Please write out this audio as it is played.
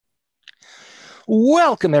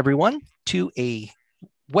Welcome, everyone, to a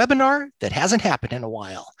webinar that hasn't happened in a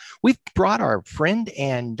while. We've brought our friend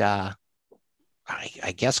and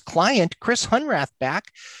I guess client, Chris Hunrath, back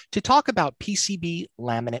to talk about PCB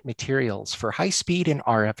laminate materials for high-speed and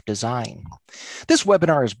RF design. This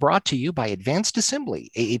webinar is brought to you by Advanced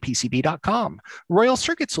Assembly, aapcb.com, Royal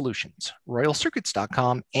Circuit Solutions,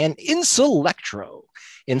 royalcircuits.com, and Insulectro,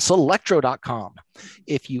 insulectro.com.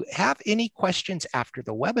 If you have any questions after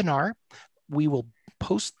the webinar, we will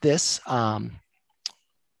post this.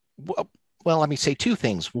 Well, let me say two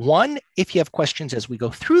things. One, if you have questions as we go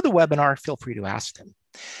through the webinar, feel free to ask them.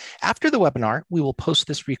 After the webinar, we will post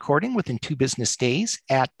this recording within 2 business days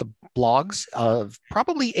at the blogs of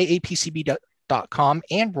probably aapcb.com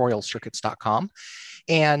and royalcircuits.com.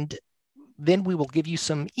 And then we will give you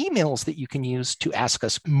some emails that you can use to ask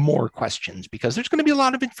us more questions, because there's going to be a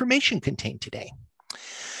lot of information contained today.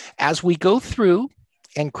 As we go through,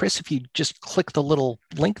 and Chris, if you just click the little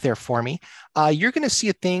link there for me, you're going to see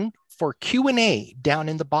a thing for Q&A down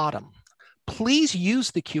in the bottom. Please use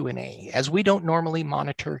the Q&A, as we don't normally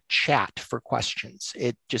monitor chat for questions.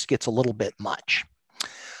 It just gets a little bit much.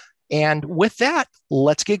 And with that,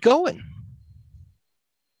 let's get going.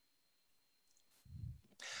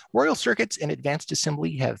 Royal Circuits and Advanced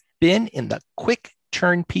Assembly have been in the quick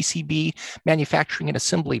turn PCB manufacturing and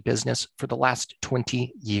assembly business for the last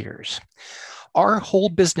 20 years. Our whole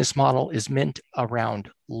business model is meant around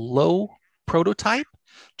low prototype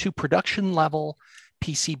to production level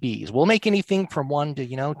PCBs. We'll make anything from 1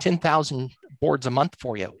 to 10,000 boards a month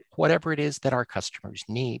for you, whatever it is that our customers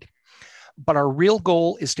need. But our real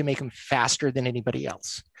goal is to make them faster than anybody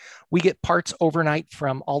else. We get parts overnight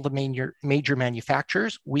from all the major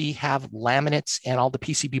manufacturers. We have laminates and all the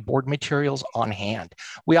PCB board materials on hand.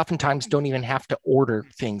 We oftentimes don't even have to order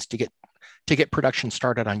things to get production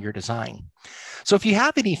started on your design. So if you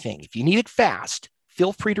have anything, if you need it fast,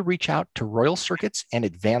 feel free to reach out to Royal Circuits and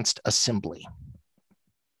Advanced Assembly.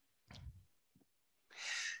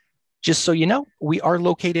 Just so you know, we are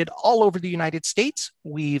located all over the United States.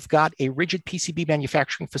 We've got a rigid PCB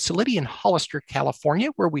manufacturing facility in Hollister, California,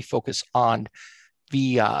 where we focus on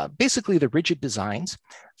basically the rigid designs.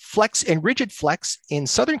 Flex and rigid flex in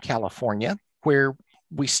Southern California, where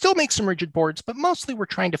we still make some rigid boards, but mostly we're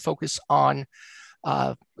trying to focus on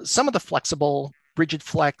some of the flexible, rigid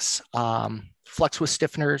flex, flex with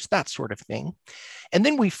stiffeners, that sort of thing. And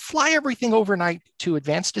then we fly everything overnight to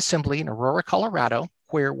Advanced Assembly in Aurora, Colorado,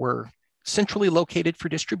 where we're centrally located for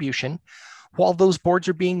distribution. While those boards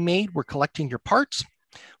are being made, we're collecting your parts.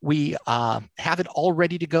 We have it all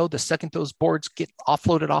ready to go the second those boards get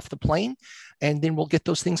offloaded off the plane, and then we'll get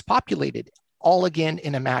those things populated, all again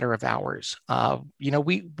in a matter of hours.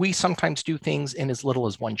 We sometimes do things in as little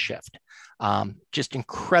as 1 shift. Just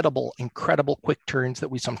incredible quick turns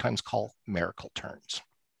that we sometimes call miracle turns.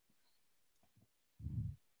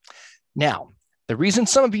 Now, the reason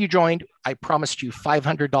some of you joined, I promised you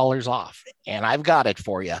 $500 off, and I've got it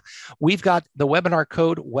for you. We've got the webinar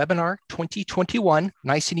code webinar 2021,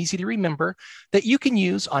 nice and easy to remember, that you can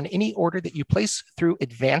use on any order that you place through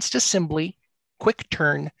Advanced Assembly quick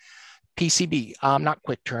turn PCB, not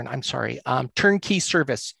quick turn, I'm sorry, turnkey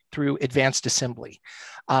service through Advanced Assembly.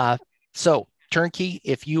 So turnkey,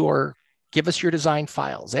 if you give us your design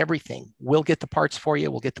files, everything, we'll get the parts for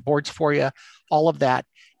you, we'll get the boards for you, all of that,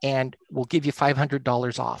 and we'll give you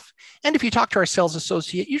 $500 off. And if you talk to our sales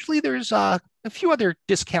associate, usually there's a few other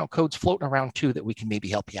discount codes floating around too that we can maybe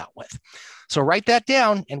help you out with. So write that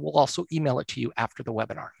down, and we'll also email it to you after the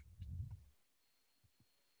webinar.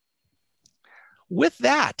 With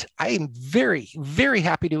that, I am very, very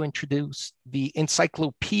happy to introduce the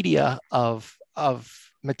encyclopedia of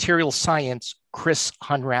material science, Chris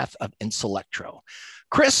Hunrath of Insulectro.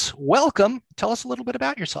 Chris, welcome. Tell us a little bit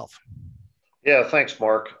about yourself. Yeah, thanks,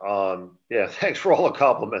 Mark. Thanks for all the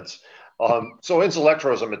compliments. So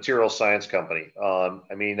Insulectro is a material science company.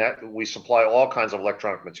 We supply all kinds of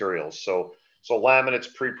electronic materials. So laminates,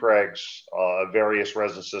 prepregs, various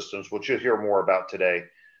resin systems, which you'll hear more about today.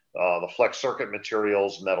 The flex circuit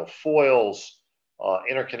materials, metal foils,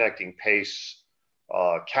 interconnecting pastes,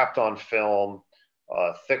 capped on film,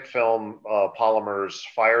 thick film polymers,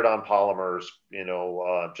 fired on polymers,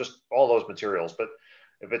 just all those materials. But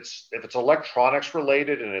if it's electronics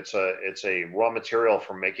related and it's a raw material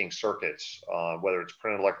for making circuits, whether it's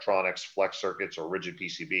printed electronics, flex circuits, or rigid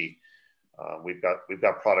PCB, we've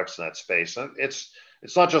got products in that space. And it's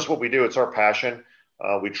not just what we do; it's our passion.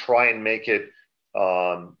 We try and make it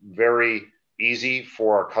very easy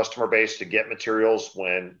for our customer base to get materials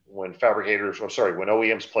when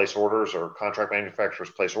OEMs place orders or contract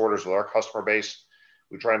manufacturers place orders with our customer base.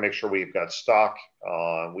 We try and make sure we've got stock.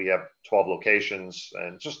 We have 12 locations,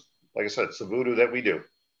 and just like I said, it's the voodoo that we do.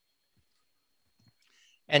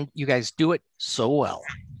 And you guys do it so well.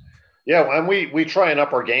 Yeah, and we try and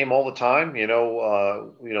up our game all the time.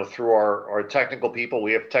 Through our technical people.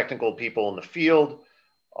 We have technical people in the field.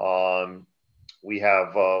 We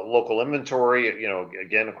have local inventory.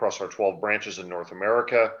 Again, across our 12 branches in North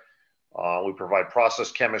America. We provide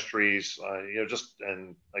process chemistries.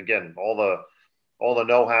 And again, all the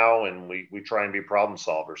know-how, and we try and be problem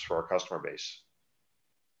solvers for our customer base.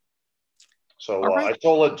 So right.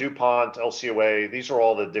 Isola, DuPont, LCOA, these are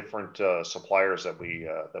all the different suppliers that we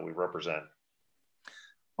represent.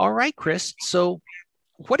 All right, Chris. So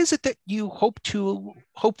what is it that you hope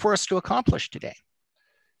for us to accomplish today?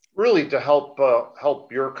 Really to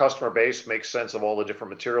help your customer base make sense of all the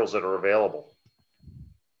different materials that are available.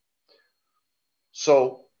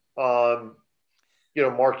 So, Mark,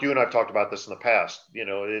 you and I've talked about this in the past.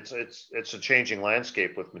 It's a changing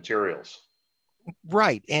landscape with materials.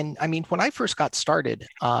 Right. And I mean, when I first got started,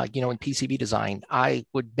 in PCB design, I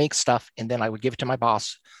would make stuff and then I would give it to my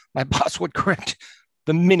boss. My boss would correct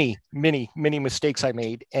the many mistakes I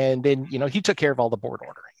made. And then, he took care of all the board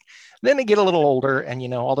ordering. Then I get a little older and,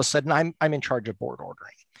 all of a sudden I'm in charge of board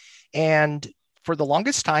ordering. And for the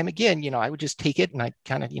longest time, again, I would just take it and I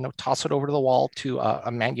kind of, toss it over to the wall to a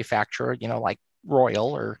manufacturer, like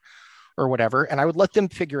Royal or whatever. And I would let them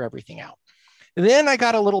figure everything out. Then I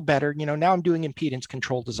got a little better, now I'm doing impedance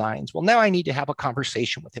control designs. Well, now I need to have a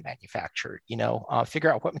conversation with the manufacturer, figure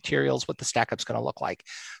out what materials, what the stack up's going to look like.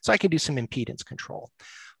 So I can do some impedance control.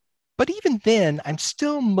 But even then, I'm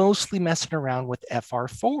still mostly messing around with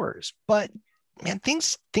FR4s. But man,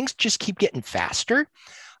 things just keep getting faster.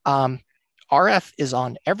 RF is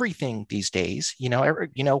on everything these days.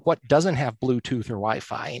 What doesn't have Bluetooth or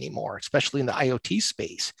Wi-Fi anymore, especially in the IoT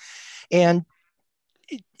space. And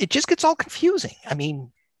it just gets all confusing. I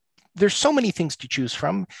mean, there's so many things to choose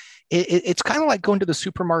from. It's kind of like going to the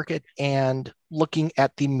supermarket and looking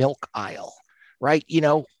at the milk aisle, right?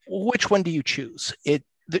 Which one do you choose?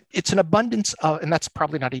 It's an abundance of, and that's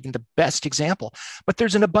probably not even the best example, but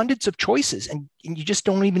there's an abundance of choices and you just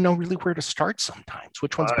don't even know really where to start sometimes.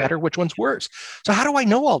 Which one's better, which one's worse? So how do I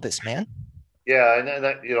know all this, man? Yeah, and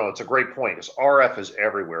that, it's a great point because RF is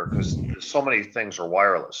everywhere because so many things are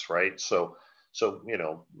wireless, right? So,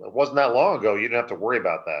 it wasn't that long ago, you didn't have to worry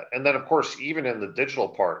about that. And then, of course, even in the digital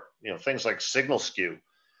part, things like signal skew,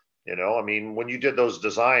 I mean, when you did those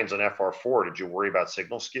designs in FR4, did you worry about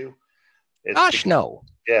signal skew? No.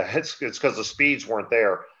 Yeah, it's because the speeds weren't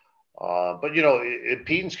there. But,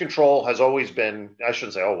 impedance control has always been, I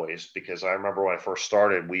shouldn't say always, because I remember when I first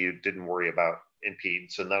started, we didn't worry about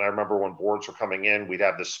impedance. And then I remember when boards were coming in, we'd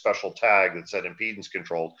have this special tag that said impedance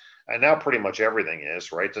controlled. And now pretty much everything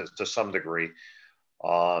is, right, to some degree.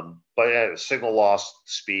 But yeah, signal loss,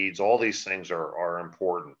 speeds, all these things are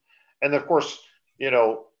important. And of course,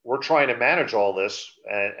 we're trying to manage all this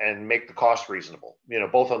and make the cost reasonable,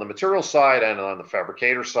 both on the material side and on the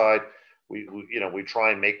fabricator side. We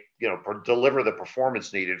try and deliver the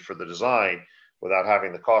performance needed for the design without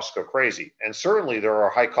having the costs go crazy. And certainly there are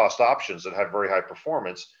high cost options that have very high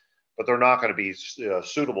performance, but they're not going to be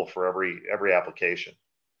suitable for every application.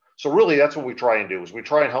 So really that's what we try and do is we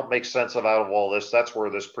try and help make sense out of all this. That's where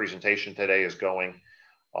this presentation today is going.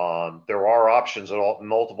 There are options at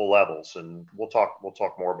multiple levels, and we'll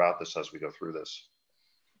talk more about this as we go through this.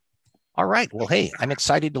 All right. Well, hey, I'm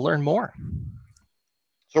excited to learn more.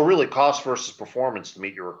 So really cost versus performance to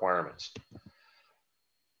meet your requirements.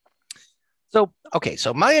 So, okay,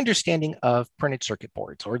 so my understanding of printed circuit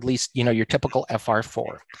boards, or at least, your typical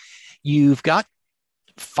FR4, you've got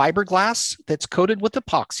fiberglass that's coated with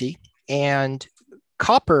epoxy and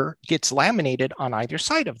copper gets laminated on either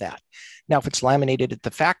side of that. Now, if it's laminated at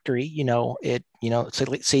the factory,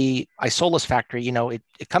 say Isola's factory,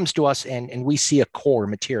 it comes to us and we see a core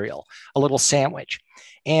material, a little sandwich.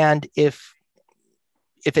 And if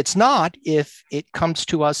it's not, if it comes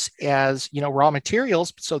to us as, raw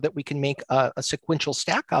materials so that we can make a sequential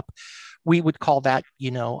stack up, we would call that,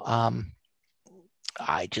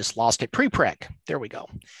 I just lost it, pre-preg. There we go.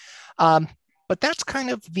 But that's kind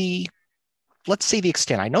of let's say the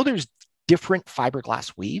extent. I know there's different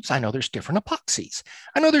fiberglass weaves. I know there's different epoxies.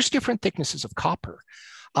 I know there's different thicknesses of copper.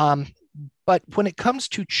 But when it comes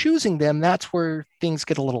to choosing them, that's where things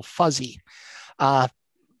get a little fuzzy.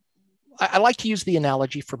 I like to use the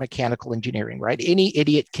analogy for mechanical engineering, right? Any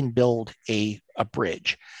idiot can build a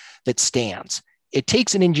bridge that stands. It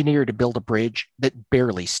takes an engineer to build a bridge that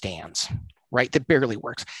barely stands, right? That barely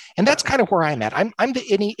works. And that's kind of where I'm at. I'm the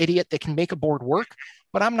any idiot that can make a board work,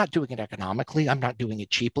 but I'm not doing it economically. I'm not doing it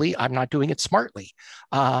cheaply. I'm not doing it smartly.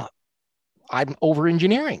 I'm over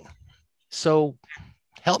engineering. So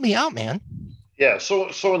help me out, man. Yeah. So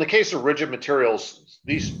in the case of rigid materials,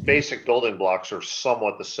 these basic building blocks are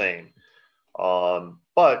somewhat the same.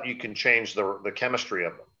 But you can change the chemistry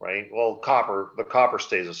of them, right? Well, the copper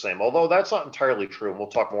stays the same, although that's not entirely true. And we'll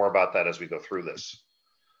talk more about that as we go through this.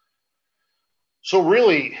 So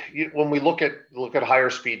really, when we look at higher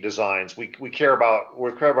speed designs, we care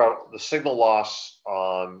about the signal loss,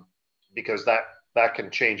 because that can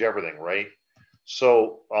change everything, right?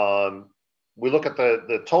 So we look at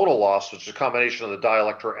the total loss, which is a combination of the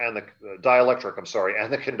dielectric, I'm sorry,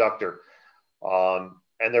 and the conductor,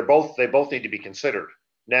 and they both need to be considered.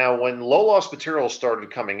 Now, when low loss materials started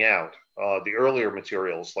coming out, the earlier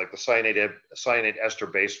materials like the cyanide ester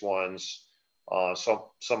based ones.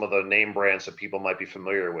 Some of the name brands that people might be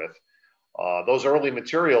familiar with. Those early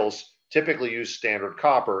materials typically use standard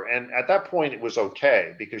copper, and at that point it was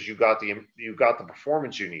okay because you got the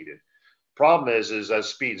performance you needed. Problem is as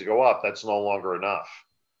speeds go up, that's no longer enough.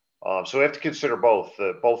 So we have to consider both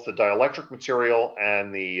the dielectric material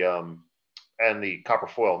and the copper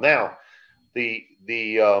foil. Now, the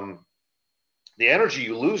energy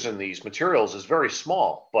you lose in these materials is very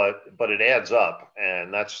small, but it adds up,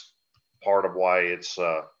 and that's part of why it's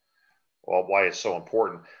so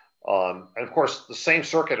important. And of course, the same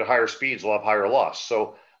circuit at higher speeds will have higher loss.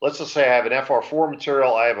 So let's just say I have an FR4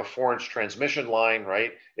 material, I have a 4-inch transmission line,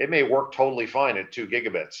 right? It may work totally fine at 2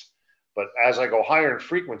 gigabits, but as I go higher in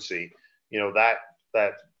frequency, that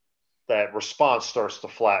response starts to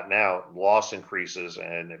flatten out, loss increases,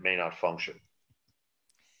 and it may not function.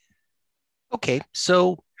 Okay,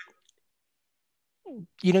 so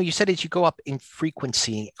you said as you go up in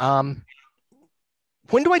frequency,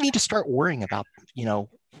 when do I need to start worrying about,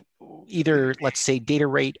 either let's say data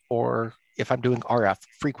rate or if I'm doing RF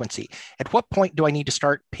frequency? At what point do I need to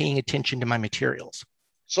start paying attention to my materials?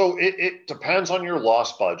 So it depends on your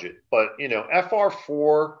loss budget, but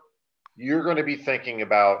FR4, you're going to be thinking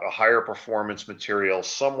about a higher performance material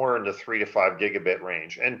somewhere in the 3 to 5 gigabit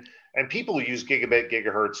range. And people use gigabit,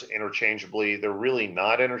 gigahertz interchangeably. They're really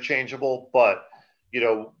not interchangeable, but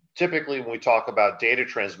typically when we talk about data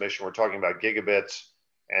transmission, we're talking about gigabits,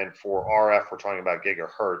 and for RF, we're talking about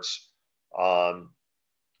gigahertz.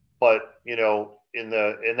 But in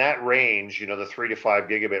that range, the 3 to 5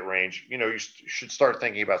 gigabit range, you should start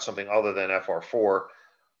thinking about something other than FR4.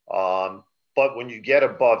 But when you get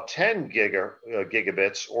above 10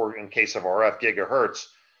 gigabits, or in case of RF, gigahertz,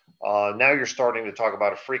 now you're starting to talk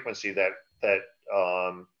about a frequency that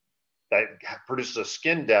produces a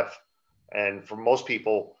skin depth. And for most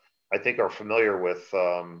people, I think, are familiar with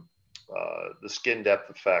the skin depth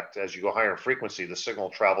effect. As you go higher in frequency, the signal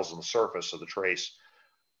travels on the surface of the trace.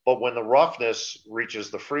 But when the roughness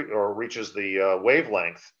reaches the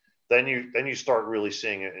wavelength, then you start really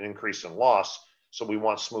seeing an increase in loss. So we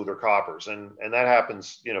want smoother coppers, and that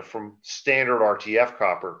happens, from standard RTF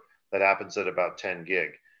copper, that happens at about 10 gig.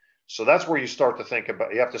 So that's where you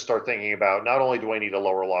have to start thinking about, not only do I need a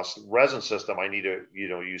lower loss resin system, I need to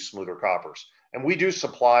use smoother coppers. And we do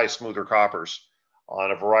supply smoother coppers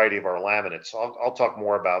on a variety of our laminates. I'll talk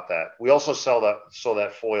more about that. We also sell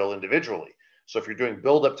that foil individually. So if you're doing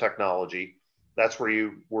buildup technology, that's where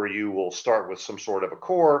you will start with some sort of a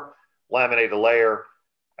core, laminate a layer,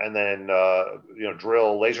 and then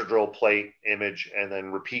laser drill plate, image, and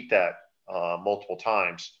then repeat that multiple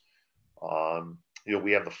times.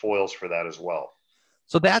 We have the foils for that as well.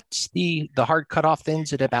 So that's the hard cutoff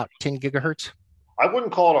thins at about 10 gigahertz? I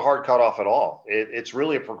wouldn't call it a hard cutoff at all. It's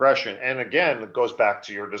really a progression. And again, it goes back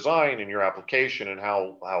to your design and your application and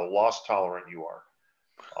how loss tolerant you are.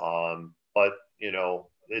 But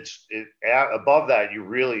above that, you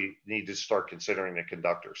really need to start considering the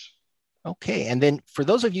conductors. Okay, and then for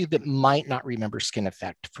those of you that might not remember skin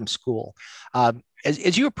effect from school,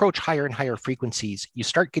 as you approach higher and higher frequencies, you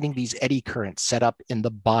start getting these eddy currents set up in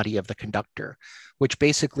the body of the conductor, which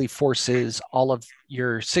basically forces all of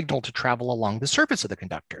your signal to travel along the surface of the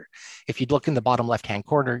conductor. If you look in the bottom left-hand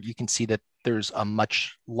corner, you can see that there's a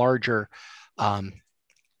much larger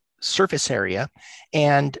surface area.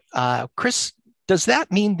 And Chris, does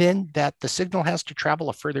that mean then that the signal has to travel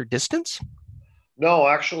a further distance? No,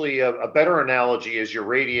 actually, a better analogy is you're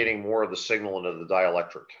radiating more of the signal into the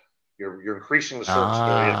dielectric. You're increasing the surface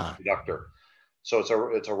area of the conductor. So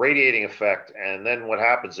it's a radiating effect. And then what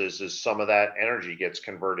happens is some of that energy gets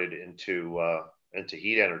converted into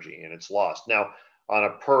heat energy, and it's lost. Now, on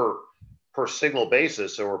a per signal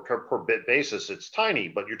basis or per bit basis, it's tiny,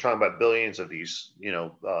 but you're talking about billions of these,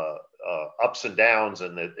 ups and downs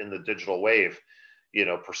in the digital wave,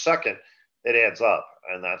 per second. it adds up,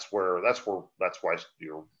 and that's why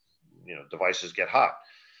your devices get hot.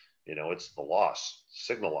 It's the loss,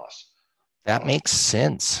 signal loss. That makes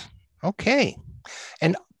sense. Okay.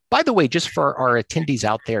 And by the way, just for our attendees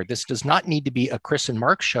out there, this does not need to be a Chris and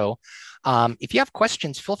Mark show. If you have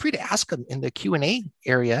questions, feel free to ask them in the Q&A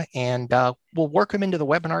area, and we'll work them into the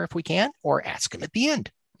webinar if we can, or ask them at the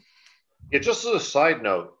end. Yeah, just as a side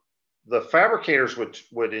note, the fabricators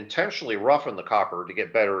would intentionally roughen the copper to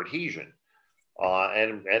get better adhesion,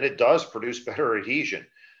 and it does produce better adhesion.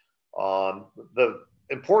 The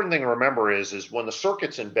important thing to remember is when the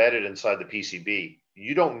circuit's embedded inside the PCB,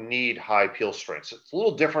 you don't need high peel strengths. It's a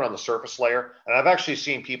little different on the surface layer, and I've actually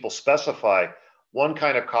seen people specify one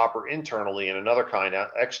kind of copper internally and another kind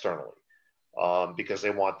externally, because they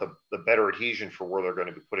want the better adhesion for where they're going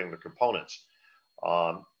to be putting the components.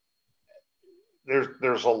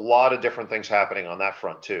 There's a lot of different things happening on that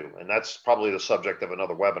front too, and that's probably the subject of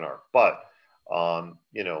another webinar. But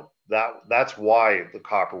that's why the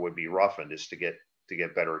copper would be roughened, is to get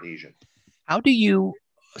better adhesion. How do you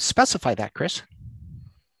specify that, Chris?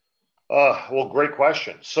 Well, great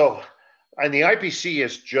question. So, and the IPC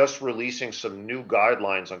is just releasing some new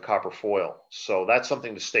guidelines on copper foil, so that's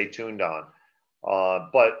something to stay tuned on.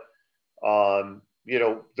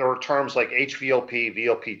 There are terms like HVLP,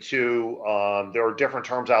 VLP2. There are different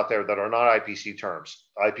terms out there that are not IPC terms.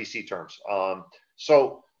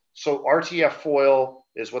 So RTF foil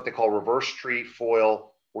is what they call reverse street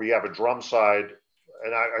foil, where you have a drum side.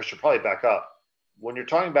 And I should probably back up. When you're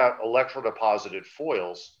talking about electrodeposited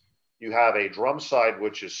foils, you have a drum side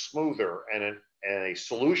which is smoother and a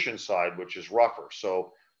solution side which is rougher.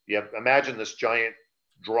 So imagine this giant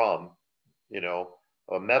drum,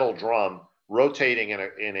 a metal drum rotating in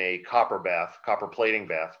a copper plating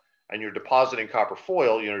bath, and you're depositing copper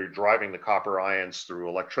foil. You're driving the copper ions through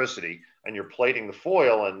electricity, and you're plating the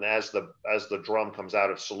foil. And as the drum comes out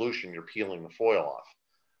of solution, you're peeling the foil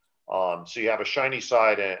off. So you have a shiny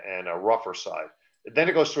side and a rougher side. Then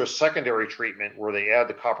it goes through a secondary treatment where they add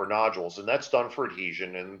the copper nodules, and that's done for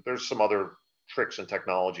adhesion. And there's some other tricks and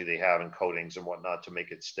technology they have in coatings and whatnot to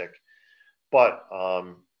make it stick. But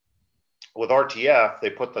with RTF,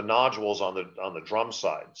 they put the nodules on the drum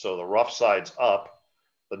side. So the rough side's up,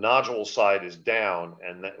 the nodule side is down,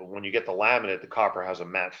 and when you get the laminate, the copper has a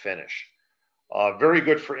matte finish. Very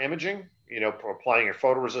good for imaging, applying your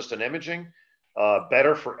photoresistant imaging.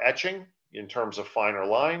 Better for etching in terms of finer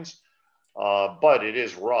lines, but it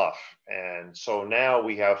is rough. And so now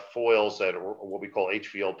we have foils that are what we call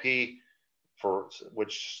HVLP,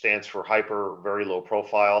 which stands for very low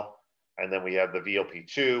profile. And then we have the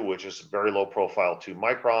VLP2, which is very low profile, 2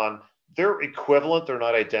 micron. They're equivalent, they're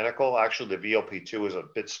not identical. Actually, the VLP2 is a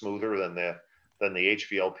bit smoother than the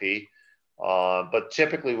HVLP. But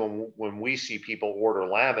typically when we see people order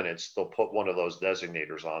laminates, they'll put one of those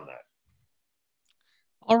designators on that.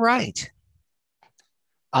 All right.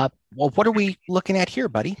 Well, what are we looking at here,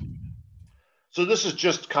 buddy? So this is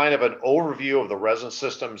just kind of an overview of the resin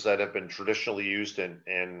systems that have been traditionally used in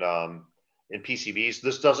PCBs.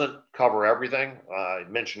 This doesn't cover everything. I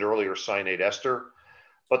mentioned earlier cyanate ester,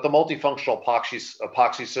 but the multifunctional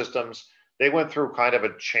epoxy systems, they went through kind of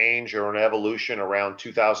a change or an evolution around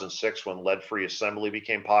 2006 when lead-free assembly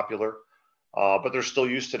became popular, but they're still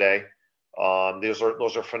used today. Those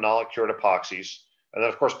are phenolic cured epoxies. And then,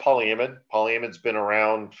 of course, polyimide. Polyimide's been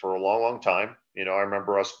around for a long, long time. I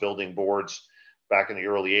remember us building boards back in the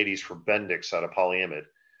early 80s for Bendix out of polyimide.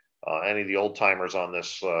 Any of the old timers on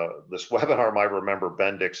this webinar might remember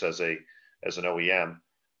Bendix as an OEM.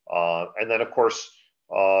 And then, of course,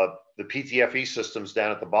 the PTFE systems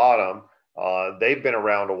down at the bottom, they've been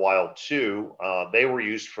around a while too. They were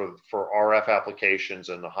used for RF applications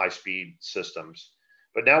and the high-speed systems.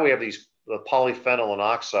 But now we have the polyphenol and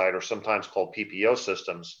oxide, or sometimes called PPO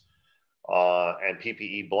systems, and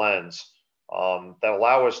PPE blends that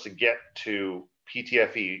allow us to get to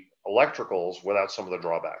PTFE electricals without some of the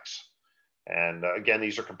drawbacks. And again,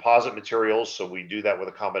 these are composite materials, so we do that with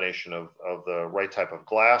a combination of the right type of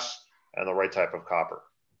glass and the right type of copper.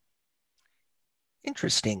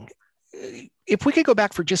 Interesting. If we could go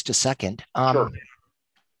back for just a second, sure.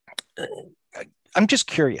 I'm just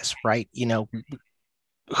curious, right?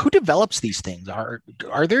 Who develops these things? Are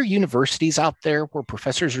there universities out there where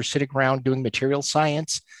professors are sitting around doing material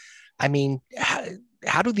science? I mean,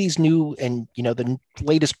 how do these new and the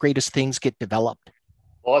latest, greatest things get developed?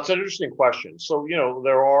 Well, that's an interesting question. So,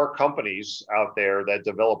 there are companies out there that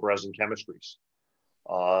develop resin chemistries.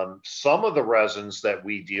 Some of the resins that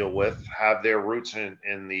we deal with have their roots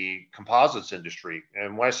in the composites industry.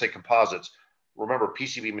 And when I say composites, remember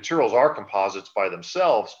PCB materials are composites by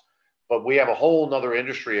themselves, But we have a whole nother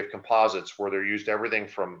industry of composites where they're used everything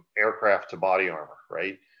from aircraft to body armor,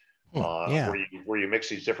 right? Yeah. Where you mix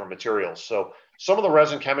these different materials. So some of the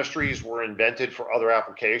resin chemistries were invented for other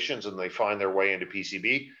applications and they find their way into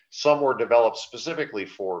PCB. Some were developed specifically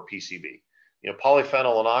for PCB.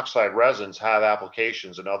 Polyphenol and oxide resins have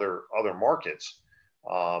applications in other markets,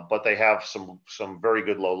 but they have some very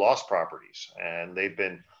good low loss properties, and they've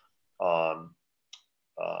been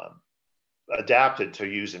adapted to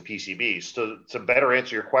use in PCBs. So to better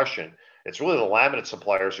answer your question, it's really the laminate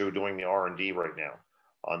suppliers who are doing the R&D right now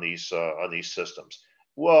on these systems.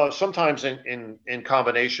 Well, sometimes in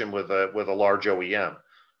combination with a large OEM.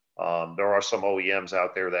 There are some OEMs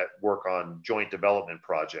out there that work on joint development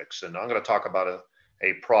projects, and I'm going to talk about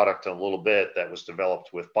a product in a little bit that was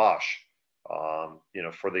developed with Bosch,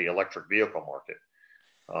 for the electric vehicle market.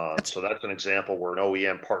 So that's an example where an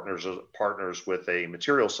OEM partners with a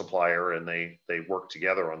material supplier, and they work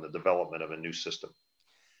together on the development of a new system.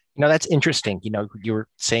 That's interesting. You were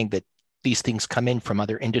saying that these things come in from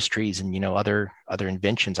other industries and, other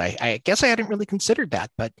inventions. I guess I hadn't really considered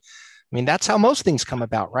that, but I mean, that's how most things come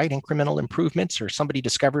about, right? Incremental improvements, or somebody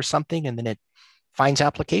discovers something and then it finds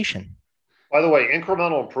application. By the way,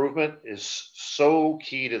 incremental improvement is so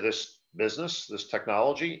key to this business, this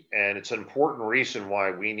technology, and it's an important reason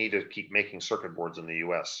why we need to keep making circuit boards in the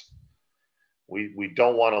US. We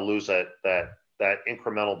don't want to lose that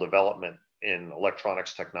incremental development in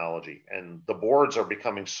electronics technology, and the boards are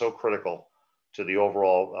becoming so critical to the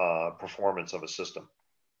overall performance of a system.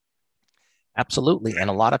 Absolutely. And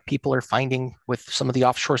a lot of people are finding with some of the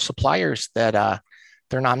offshore suppliers that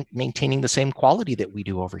they're not maintaining the same quality that we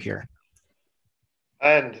do over here.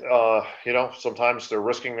 And, sometimes they're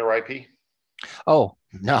risking their IP. Oh,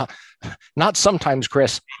 no, not sometimes,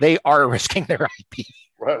 Chris. They are risking their IP.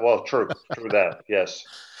 Right. Well, true that. Yes.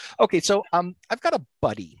 Okay. So I've got a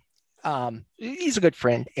buddy. He's a good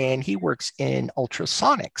friend, and he works in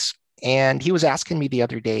ultrasonics. And he was asking me the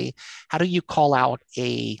other day, how do you call out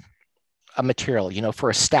a material, for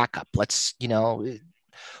a stack up? Let's, when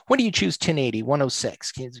do you choose 1080,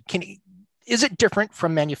 106? Is it different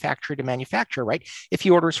from manufacturer to manufacturer, right? If he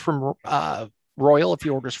orders from Royal, if he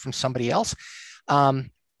orders from somebody else,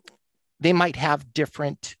 they might have a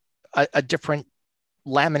different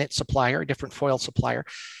laminate supplier, a different foil supplier.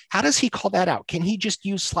 How does he call that out? Can he just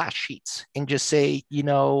use slash sheets and just say, give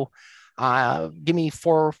me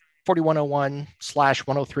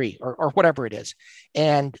 4101/103 or whatever it is,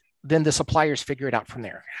 and then the suppliers figure it out from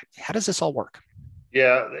there? How does this all work?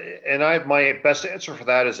 Yeah, and my best answer for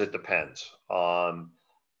that is it depends.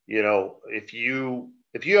 If you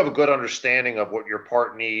have a good understanding of what your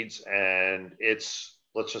part needs, and let's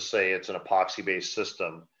just say it's an epoxy-based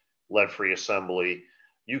system, lead-free assembly,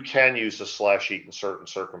 you can use a slash sheet in certain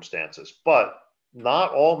circumstances, but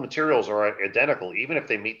not all materials are identical, even if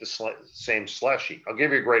they meet the same slash sheet. I'll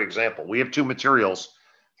give you a great example. We have two materials,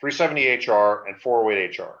 370HR and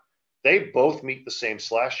 408HR. They both meet the same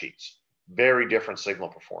slash sheets. Very different signal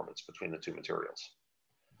performance between the two materials.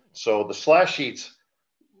 So the slash sheets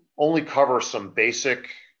only cover some basic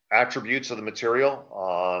attributes of the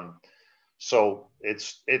material. So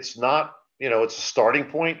it's not, it's a starting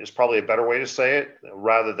point is probably a better way to say it,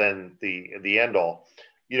 rather than the end all.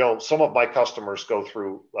 Some of my customers go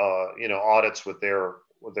through, audits with their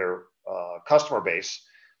customer base,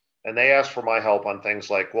 and they ask for my help on things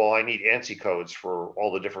like, well, I need ANSI codes for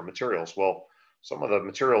all the different materials. Well, some of the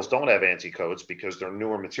materials don't have ANSI codes because they're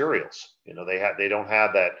newer materials. They don't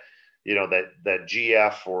have that, that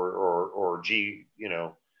GF or G,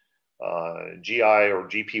 GI or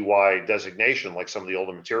GPY designation like some of the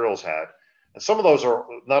older materials had. And some of those are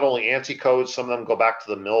not only ANSI codes, some of them go back to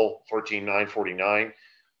the MIL 13949.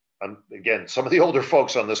 Again, some of the older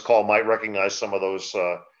folks on this call might recognize some of those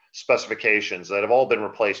specifications that have all been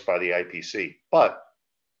replaced by the IPC. But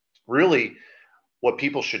really, what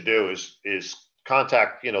people should do is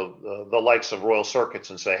contact, the likes of Royal Circuits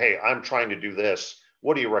and say, hey, I'm trying to do this.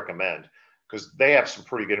 What do you recommend? Because they have some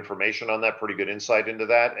pretty good information on that, pretty good insight into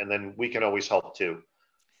that. And then we can always help too.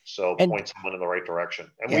 So point someone in the right direction.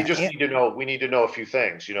 And we need to know a few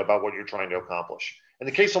things, about what you're trying to accomplish. In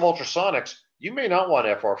the case of ultrasonics, you may not want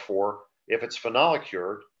FR4 if it's phenolic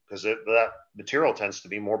cured, because that material tends to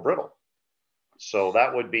be more brittle. So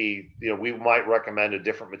that would be, we might recommend a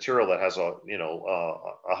different material that has a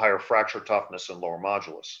higher fracture toughness and lower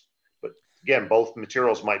modulus. But again, both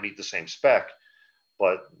materials might meet the same spec,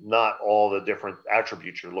 but not all the different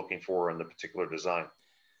attributes you're looking for in the particular design.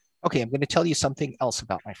 Okay, I'm going to tell you something else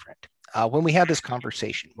about my friend. When we had this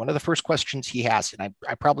conversation, one of the first questions he asked, and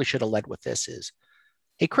I probably should have led with this, is,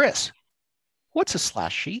 hey, Chris, what's a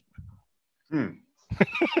slash sheet?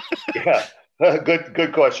 Yeah,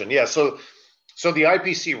 good question. Yeah, so the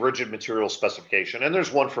IPC rigid material specification, and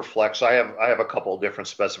there's one for flex. I have a couple of different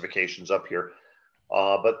specifications up here,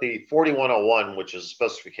 but the 4101, which is a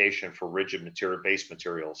specification for rigid material base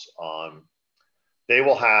materials, they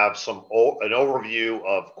will have an overview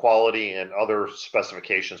of quality and other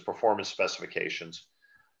specifications, performance specifications.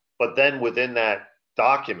 But then within that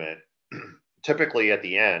document, typically at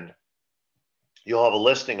the end, you'll have a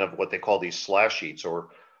listing of what they call these slash sheets,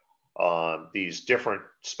 or these different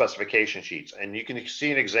specification sheets. And you can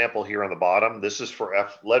see an example here on the bottom. This is for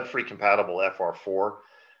lead-free compatible FR4.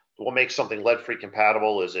 What makes something lead-free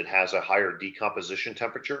compatible is it has a higher decomposition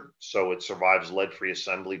temperature, so it survives lead-free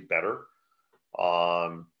assembly better.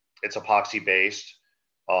 It's epoxy based.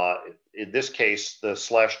 In this case, the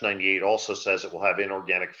 /98 also says it will have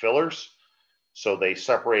inorganic fillers. So they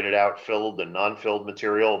separated out filled and non-filled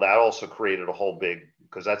material. That also created a whole big,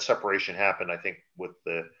 because that separation happened, I think, with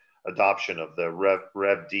the adoption of the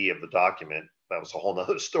Rev D of the document. That was a whole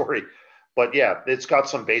nother story. But yeah, it's got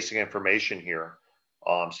some basic information here.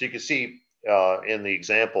 So you can see in the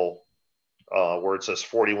example where it says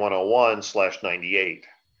 4101/98.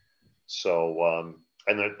 So,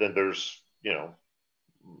 and then there's,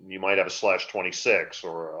 you might have a /26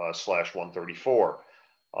 or a /134,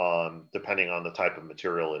 depending on the type of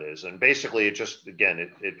material it is. And basically it just,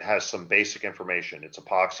 again, it has some basic information. It's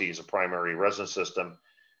epoxy is a primary resin system.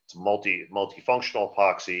 It's multifunctional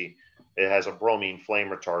epoxy. It has a bromine flame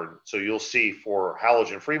retardant. So you'll see for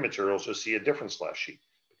halogen-free materials, you'll see a different slash sheet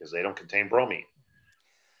because they don't contain bromine.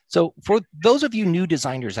 So for those of you new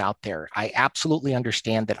designers out there, I absolutely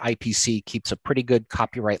understand that IPC keeps a pretty good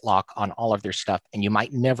copyright lock on all of their stuff, and you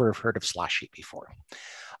might never have heard of slash sheet before.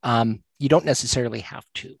 You don't necessarily have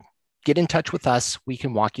to. Get in touch with us. We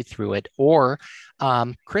can walk you through it. Or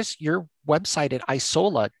Chris, your website at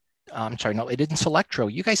Isola, I'm sorry, no, it isn't Insulectro.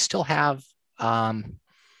 You guys still have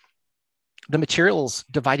the materials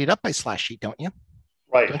divided up by slash sheet, don't you?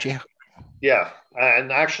 Right. Don't you? Yeah,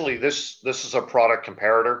 and actually, this is a product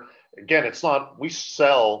comparator. Again, it's not. We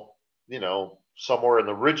sell, somewhere in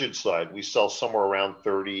the rigid side, we sell somewhere around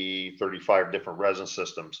 30, 35 different resin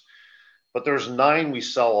systems. But there's 9 we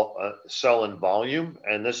sell in volume,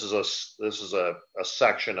 and this is a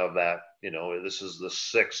section of that. This is the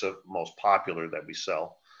 6 of most popular that we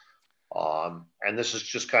sell. And this is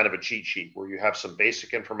just kind of a cheat sheet where you have some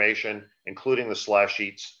basic information, including the slash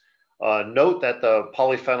sheets. Note that the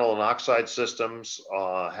polyphenol and oxide systems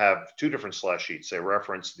have 2 different slash sheets. They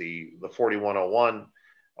reference the 4101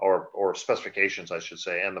 or specifications, I should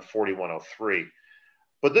say, and the 4103.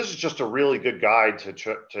 But this is just a really good guide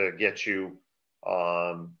to get you,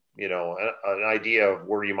 an idea of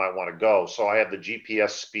where you might want to go. So I have the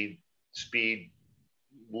GPS speed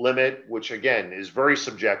limit, which again is very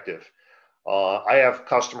subjective. I have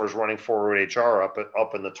customers running forward HR up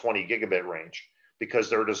in the 20 gigabit range, because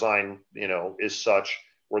their design, is such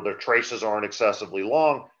where their traces aren't excessively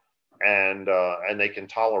long, and they can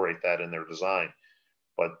tolerate that in their design.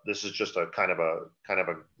 But this is just a kind of a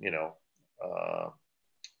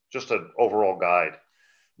just an overall guide.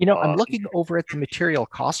 I'm looking over at the material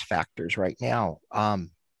cost factors right now.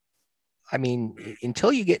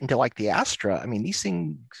 Until you get into like the Astra, these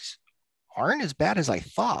things aren't as bad as I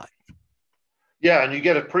thought. Yeah, and you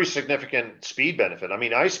get a pretty significant speed benefit.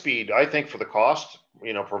 iSpeed, I think for the cost,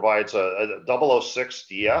 provides a 006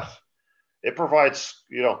 DF. It provides,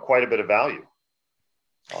 quite a bit of value.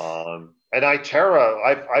 And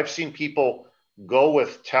iTerra, I've seen people go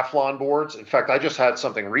with Teflon boards. In fact, I just had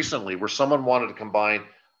something recently where someone wanted to combine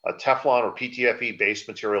a Teflon or PTFE based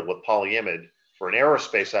material with polyimide for an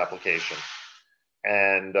aerospace application.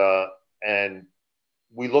 And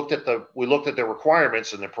we looked at the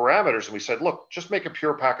requirements and the parameters, and we said, look, just make a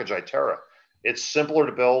pure package iTerra. It's simpler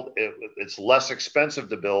to build. It's less expensive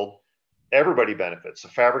to build. Everybody benefits. The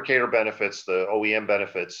fabricator benefits. The OEM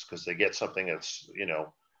benefits, because they get something that's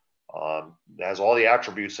has all the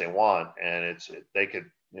attributes they want, and they can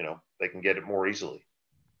get it more easily.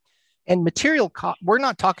 And material cost, we're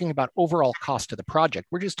not talking about overall cost of the project.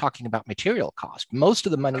 We're just talking about material cost. Most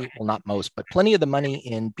of the money, well, not most, but plenty of the money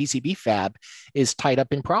in PCB fab is tied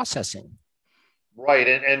up in processing. Right.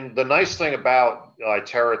 And the nice thing about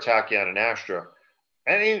iTerra, Tachyon, and Astra,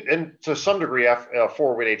 and to some degree,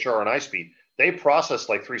 Forward HR and iSpeed, they process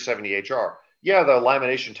like 370 HR. Yeah, the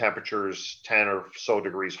lamination temperature is 10 or so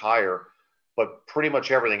degrees higher, but pretty much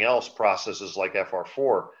everything else processes like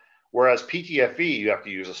FR4. Whereas PTFE, you have to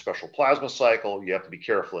use a special plasma cycle. You have to be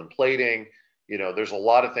careful in plating. There's a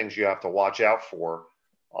lot of things you have to watch out for.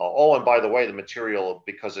 And by the way, the material,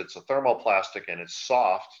 because it's a thermoplastic and it's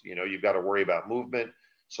soft, you've got to worry about movement.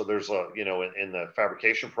 So there's a, in the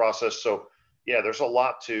fabrication process. So yeah, there's a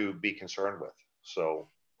lot to be concerned with. So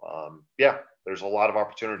yeah, there's a lot of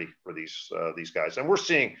opportunity for these guys, and we're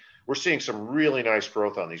seeing some really nice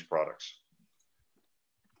growth on these products.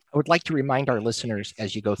 I would like to remind our listeners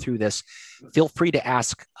as you go through this, feel free to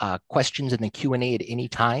ask questions in the Q&A at any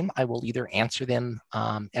time. I will either answer them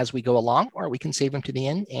as we go along, or we can save them to the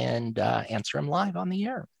end and answer them live on the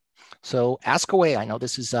air. So ask away. I know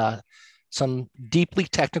this is some deeply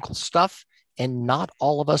technical stuff, and not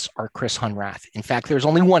all of us are Chris Hunrath. In fact, there's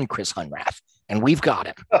only one Chris Hunrath, and we've got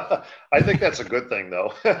him. I think that's a good thing,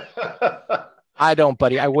 though. I don't,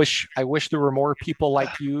 buddy. I wish there were more people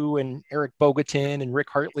like you and Eric Bogatin and Rick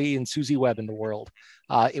Hartley and Susie Webb in the world.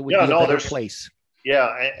 It would be a better place. Yeah,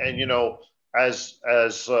 and as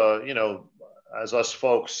us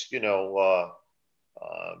folks,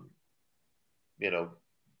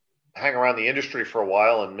 hang around the industry for a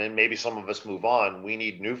while, and then maybe some of us move on. We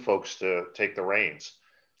need new folks to take the reins.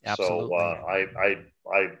 Absolutely. So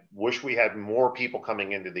I wish we had more people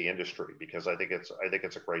coming into the industry, because I think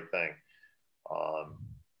it's a great thing.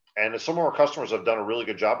 And some of our customers have done a really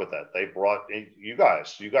good job with that. They brought you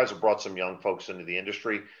guys have brought some young folks into the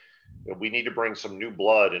industry. We need to bring some new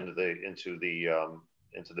blood into the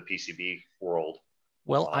PCB world.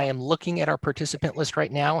 Well, I am looking at our participant list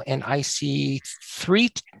right now, and I see three.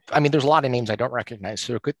 I mean, there's a lot of names I don't recognize,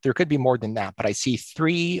 so there could be more than that, but I see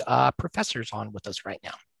three professors on with us right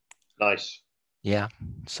now. Nice. Yeah.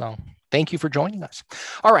 So thank you for joining us.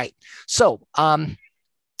 All right. So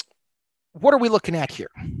what are we looking at here?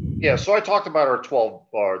 Yeah. So I talked about our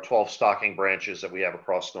 12 stocking branches that we have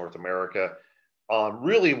across North America.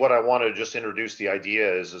 Really, what I want to just introduce the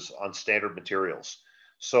idea is on standard materials.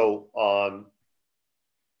 So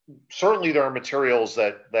certainly there are materials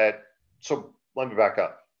so let me back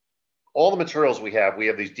up. All the materials we have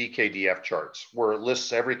these DKDF charts where it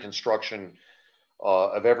lists every construction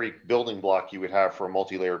of every building block you would have for a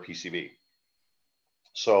multi-layer PCB.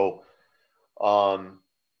 So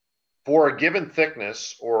for a given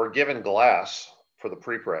thickness or a given glass for the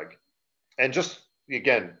prepreg, and just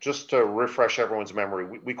to refresh everyone's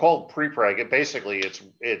memory, we call it prepreg.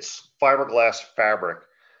 It's fiberglass fabric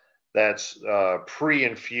that's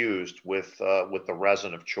pre-infused with the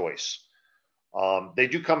resin of choice. They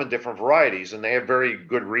do come in different varieties, and they have very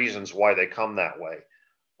good reasons why they come that way,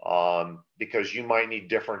 because you might need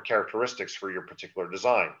different characteristics for your particular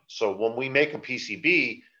design. So when we make a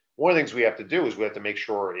PCB, one of the things we have to do is we have to make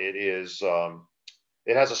sure it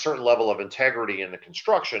has a certain level of integrity in the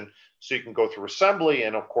construction, so you can go through assembly,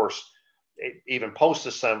 and of course, even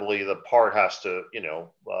post-assembly, the part has to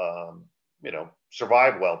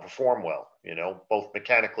survive well, perform well, both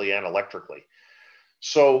mechanically and electrically.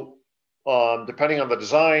 So depending on the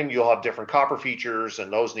design, you'll have different copper features,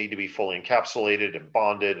 and those need to be fully encapsulated and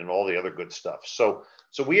bonded and all the other good stuff. So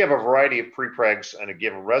we have a variety of prepregs and a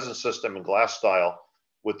given resin system and glass style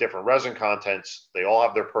with different resin contents. They all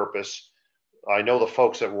have their purpose. I know the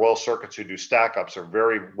folks at Royal Circuits who do stack ups are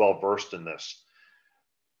very well versed in this.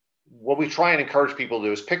 What we try and encourage people to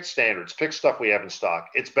do is pick standards, pick stuff we have in stock.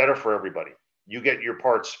 It's better for everybody. You get your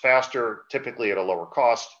parts faster, typically at a lower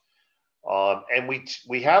cost. And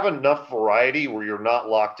we have enough variety where you're not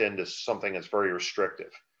locked into something that's very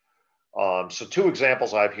restrictive. So two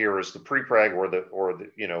examples I have here is the prepreg or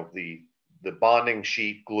the bonding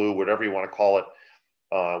sheet, glue, whatever you want to call it.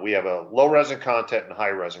 We have a low resin content and high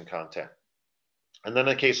resin content. And then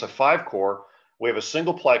in the case of 5-core, we have a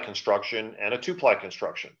single ply construction and a 2-ply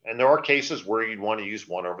construction. And there are cases where you'd want to use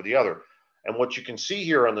one over the other. And what you can see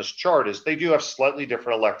here on this chart is they do have slightly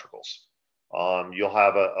different electricals. You'll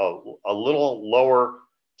have a little lower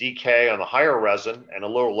decay on the higher resin and a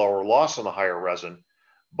little lower loss on the higher resin,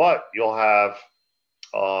 but you'll have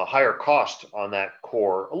higher cost on that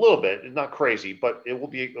core a little bit. Not crazy, but it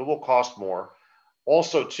will cost more.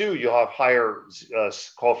 Also, too, you'll have higher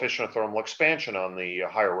coefficient of thermal expansion on the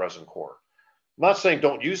higher resin core. I'm not saying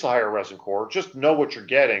don't use the higher resin core, just know what you're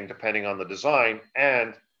getting depending on the design.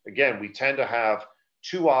 And again, we tend to have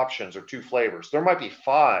 2 options or 2 flavors. There might be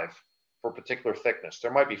 5 for a particular thickness.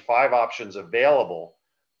 There might be 5 options available,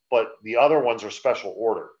 but the other ones are special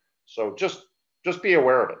order. So just be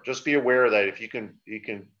aware of it. Just be aware that if you can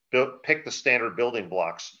pick the standard building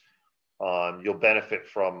blocks, you'll benefit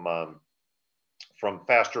from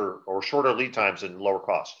faster or shorter lead times and lower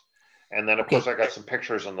cost. And then, of course, I got some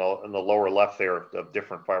pictures in the lower left there of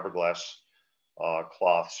different fiberglass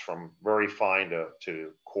cloths from very fine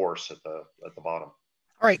to coarse at the bottom.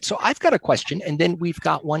 All right, so I've got a question, and then we've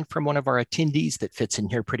got one from one of our attendees that fits in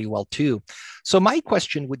here pretty well too. So my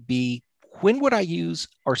question would be, when would I use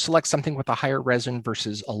or select something with a higher resin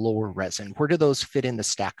versus a lower resin? Where do those fit in the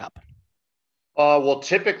stack up? Well,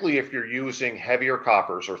 typically, if you're using heavier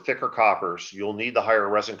coppers or thicker coppers, you'll need the higher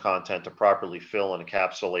resin content to properly fill and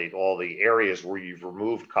encapsulate all the areas where you've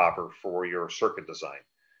removed copper for your circuit design.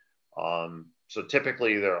 So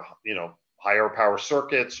typically, they're higher power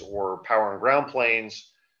circuits or power and ground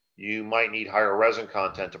planes. You might need higher resin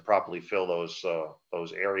content to properly fill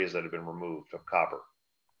those areas that have been removed of copper.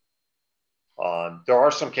 There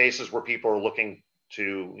are some cases where people are looking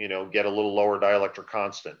to get a little lower dielectric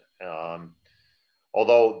constant.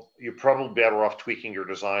 Although you're probably better off tweaking your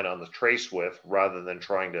design on the trace width rather than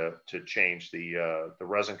trying to change the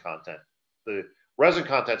resin content. The resin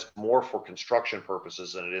content's more for construction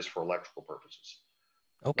purposes than it is for electrical purposes.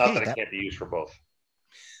 Not Okay, that it can't be used for both.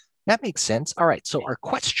 that makes sense. All right, so our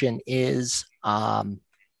question is, and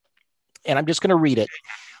I'm just going to read it.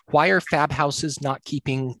 Why are fab houses not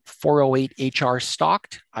keeping 408 HR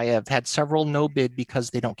stocked? I have had several no bid because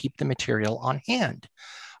they don't keep the material on hand.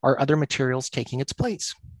 Are other materials taking its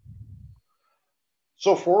place?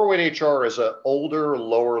 So 408 HR is an older,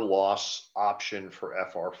 lower loss option for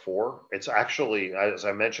FR4. It's actually, as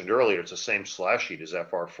I mentioned earlier, it's the same slash sheet as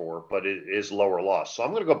FR4, but it is lower loss. So I'm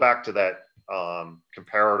going to go back to that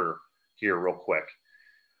comparator here real quick.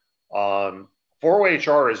 408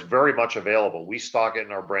 HR is very much available. We stock it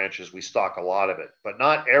in our branches. We stock a lot of it, but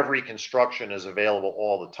not every construction is available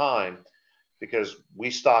all the time, because we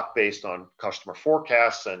stock based on customer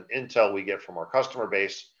forecasts and intel we get from our customer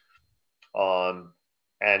base. And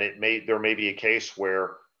there may be a case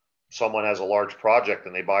where someone has a large project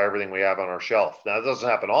and they buy everything we have on our shelf. Now, it doesn't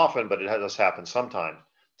happen often, but it does happen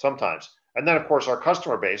sometimes. And then, of course, our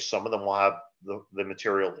customer base, some of them will have the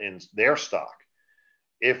material in their stock.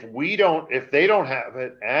 If they don't have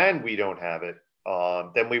it and we don't have it,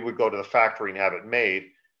 then we would go to the factory and have it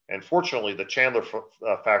made. And fortunately, the Chandler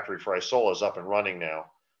factory for Isola is up and running now,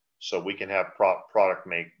 so we can have product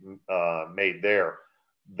made there.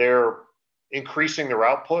 They're increasing their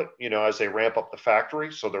output, as they ramp up the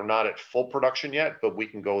factory, so they're not at full production yet, but we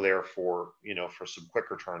can go there for some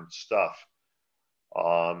quicker turn stuff.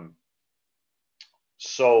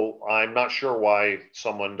 So I'm not sure why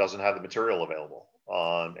someone doesn't have the material available.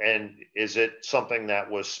 And is it something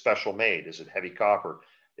that was special made? Is it heavy copper?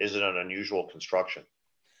 Is it an unusual construction?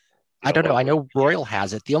 I don't know. I know Royal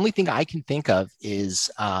has it. The only thing I can think of is,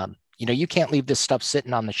 you can't leave this stuff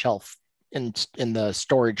sitting on the shelf in the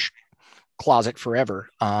storage closet forever.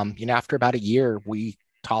 After about a year, we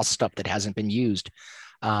toss stuff that hasn't been used.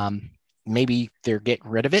 Maybe they're getting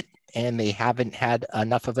rid of it and they haven't had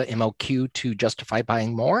enough of an MOQ to justify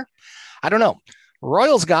buying more. I don't know.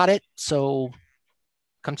 Royal's got it, so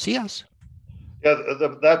come see us. Yeah,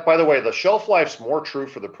 that, by the way, the shelf life's more true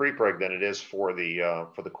for the pre-preg than it is for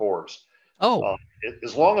the cores. Oh,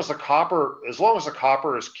 as long as the copper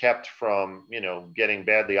is kept from getting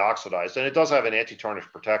badly oxidized, and it does have an anti-tarnish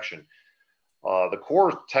protection. The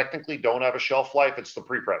cores technically don't have a shelf life. It's the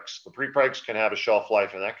pre-pregs. The pre-pregs can have a shelf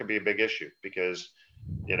life, and that can be a big issue because,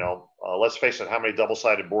 let's face it, how many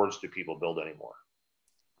double-sided boards do people build anymore?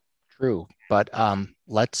 True, but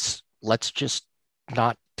let's just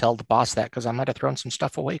not tell the boss that, because I might have thrown some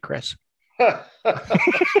stuff away, Chris.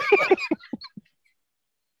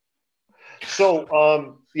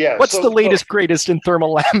 So, yeah. What's the latest, greatest in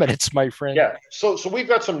thermal laminates, my friend? Yeah. So we've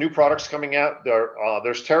got some new products coming out.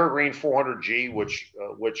 There's TerraGreen 400G,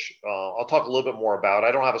 which I'll talk a little bit more about.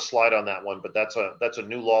 I don't have a slide on that one, but that's a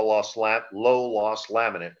new low loss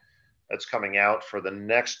laminate that's coming out for the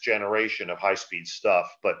next generation of high speed stuff.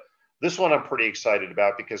 But this one I'm pretty excited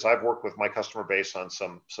about because I've worked with my customer base on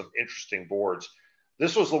some interesting boards.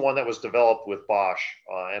 This was the one that was developed with Bosch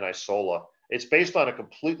and Isola. It's based on a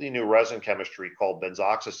completely new resin chemistry called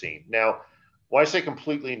benzoxacine. Now, when I say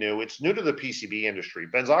completely new, it's new to the PCB industry.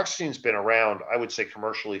 Benzoxacine's been around, I would say,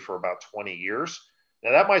 commercially for about 20 years.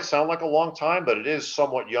 Now, that might sound like a long time, but it is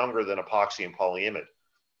somewhat younger than epoxy and polyimide.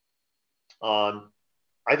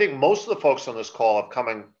 I think most of the folks on this call have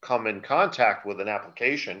come in contact with an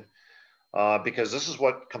application because this is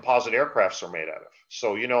what composite aircrafts are made out of.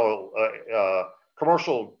 So,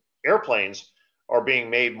 commercial airplanes are being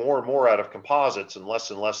made more and more out of composites and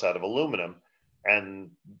less out of aluminum.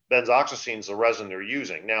 And benzoxacine is the resin they're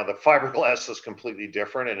using. Now, the fiberglass is completely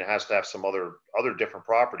different and it has to have some other different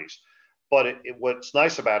properties. But what's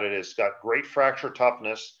nice about it is it's got great fracture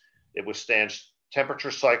toughness. It withstands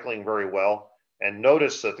temperature cycling very well. And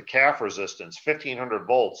notice that the calf resistance, 1500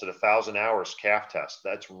 volts at 1,000 hours calf test,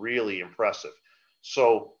 that's really impressive.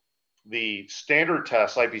 So the standard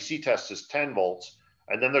test, IPC test, is 10 volts.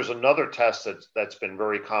 And then there's another test that's been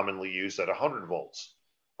very commonly used at 100 volts.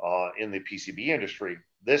 in the PCB industry.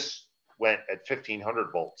 This went at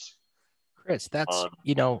 1500 volts. Chris, that's,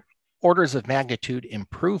 orders of magnitude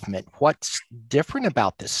improvement. What's different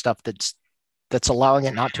about this stuff that's allowing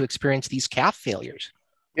it not to experience these calf failures?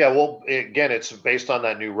 Yeah, well, again, it's based on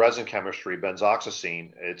that new resin chemistry,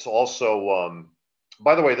 benzoxacene. It's also,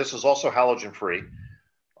 by the way, this is also halogen free,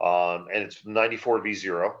 and it's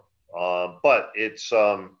 94V0, but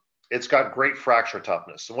it's got great fracture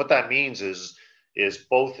toughness. And what that means is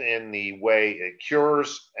both in the way it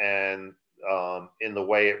cures and in the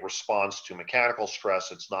way it responds to mechanical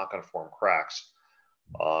stress, it's not going to form cracks.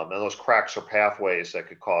 And those cracks are pathways that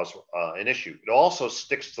could cause an issue. It also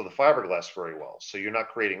sticks to the fiberglass very well, so you're not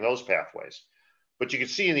creating those pathways. But you can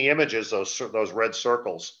see in the images those red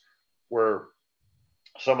circles where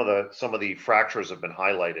some of the fractures have been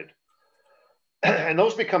highlighted. And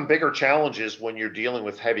those become bigger challenges when you're dealing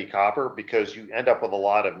with heavy copper because you end up with a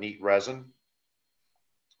lot of neat resin.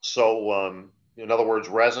 So in other words,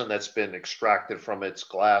 resin that's been extracted from its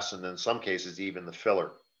glass, and in some cases even the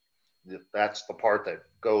filler. That's the part that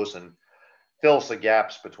goes and fills the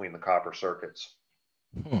gaps between the copper circuits.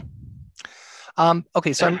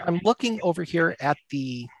 Okay, so I'm looking over here at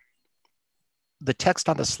the text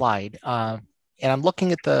on the slide, and I'm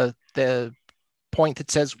looking at the point that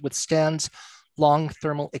says withstands long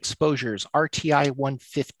thermal exposures, RTI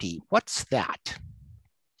 150. What's that?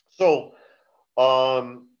 So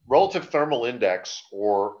relative thermal index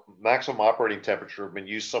or maximum operating temperature have been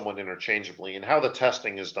used somewhat interchangeably, and how the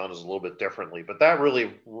testing is done is a little bit differently, but that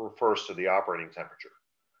really refers to the operating temperature.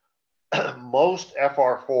 Most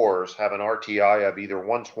FR4s have an RTI of either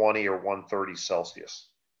 120 or 130 Celsius.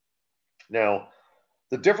 Now,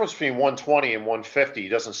 the difference between 120 and 150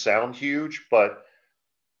 doesn't sound huge, but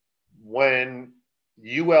when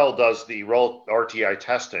UL does the RTI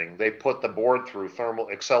testing, they put the board through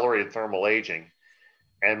accelerated thermal aging,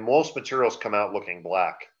 and most materials come out looking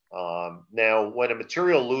black. Now, when a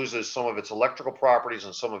material loses some of its electrical properties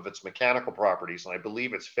and some of its mechanical properties, and I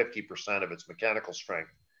believe it's 50% of its mechanical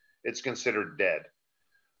strength, it's considered dead.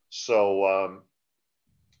 So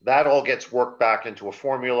that all gets worked back into a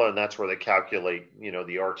formula, and that's where they calculate, the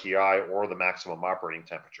RTI or the maximum operating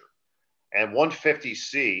temperature. And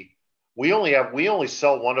 150C, we only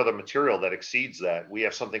sell one other material that exceeds that. We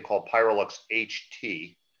have something called Pyrolux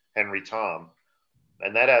HT, Henry Tom,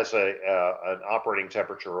 and that has an operating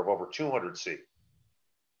temperature of over 200 C.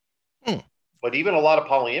 But even a lot of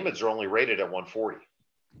polyimides are only rated at 140.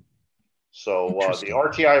 So the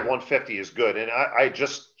RTI of 150 is good. And I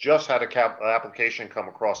just had an application come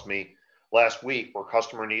across me last week where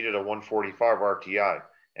customer needed a 145 RTI,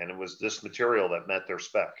 and it was this material that met their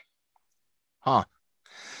spec.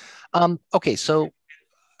 Okay, so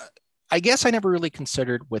I guess I never really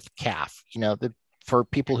considered with CAF, for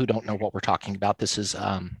people who don't know what we're talking about, this is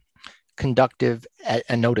conductive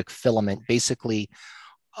anodic filament. Basically,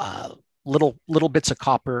 little bits of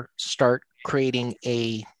copper start creating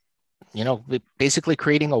basically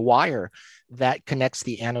creating a wire that connects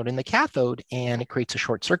the anode and the cathode, and it creates a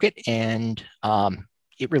short circuit, and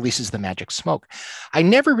it releases the magic smoke. I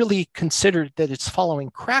never really considered that it's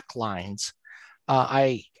following crack lines.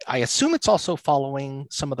 I assume it's also following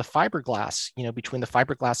some of the fiberglass, between the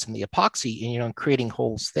fiberglass and the epoxy, and, creating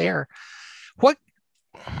holes there.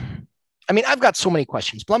 I've got so many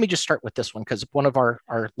questions, but let me just start with this one because one of our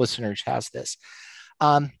listeners has this.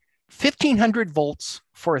 1,500 volts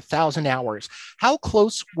for 1,000 hours. How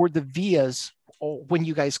close were the vias when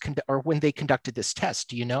you guys when they conducted this test?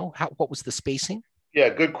 Do you know what was the spacing? Yeah,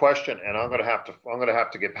 good question, and I'm going to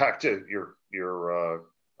have to get back to your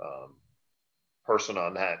person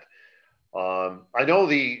on that. I know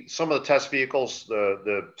some of the test vehicles,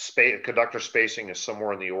 the conductor spacing is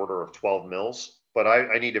somewhere in the order of 12 mils, but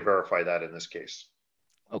I need to verify that in this case.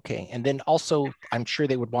 Okay, and then also I'm sure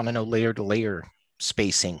they would want to know layer to layer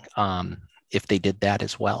spacing if they did that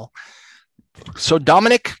as well. So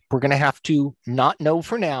Dominic, we're going to have to not know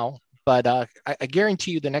for now, but I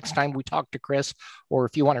guarantee you the next time we talk to Chris, or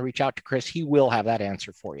if you want to reach out to Chris, he will have that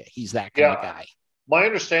answer for you. He's that kind of guy. My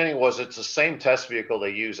understanding was it's the same test vehicle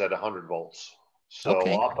they use at 100 volts. So,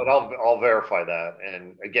 okay. But I'll verify that.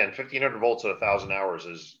 And again, 1,500 volts at 1,000 hours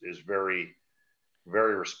is very,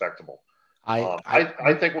 very respectable.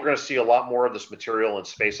 I think we're going to see a lot more of this material in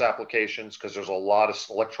space applications because there's a lot of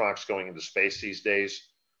electronics going into space these days.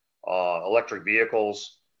 Electric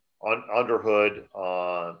vehicles, under hood,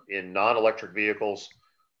 in non-electric vehicles.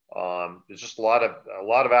 There's just a lot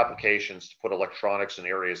of applications to put electronics in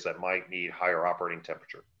areas that might need higher operating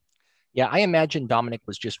temperature. Yeah, I imagine Dominic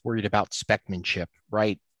was just worried about specmanship,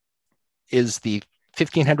 right? Is the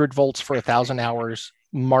 1,500 volts for 1,000 hours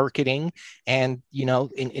marketing. And,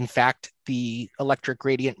 in fact, the electric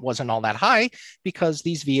gradient wasn't all that high because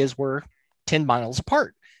these vias were 10 miles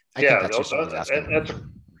apart. I think Yeah, that's just what he's that's asking. a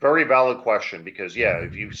very valid question because yeah,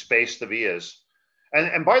 if you space the vias,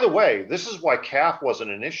 and by the way, this is why CAF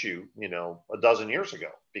wasn't an issue, a dozen years ago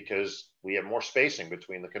because we have more spacing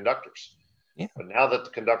between the conductors. Yeah. But now that the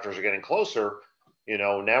conductors are getting closer,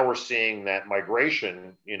 now we're seeing that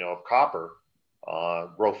migration, of copper,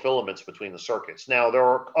 grow filaments between the circuits. Now there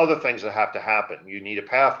are other things that have to happen. You need a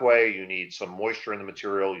pathway, you need some moisture in the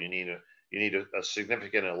material, you need a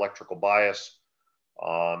significant electrical bias.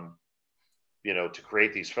 Um, to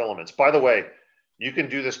create these filaments. By the way, you can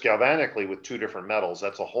do this galvanically with two different metals.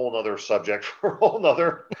 That's a whole nother subject for a whole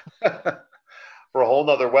nother for a whole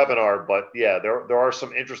nother webinar. But yeah, there are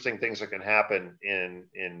some interesting things that can happen in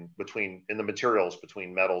the materials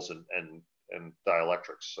between metals and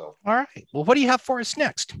dielectrics. So all right. Well, what do you have for us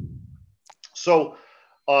next? So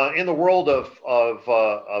in the world of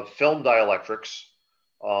film dielectrics,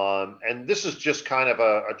 and this is just kind of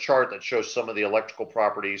a chart that shows some of the electrical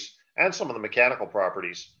properties and some of the mechanical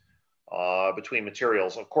properties between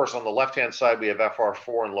materials. Of course, on the left-hand side, we have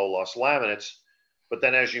FR4 and low-loss laminates. But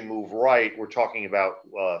then as you move right, we're talking about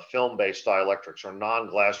film-based dielectrics or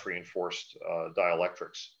non-glass reinforced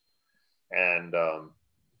dielectrics. And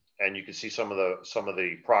you can see some of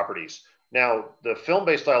the properties. Now, the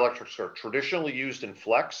film-based dielectrics are traditionally used in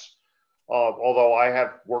flex, although I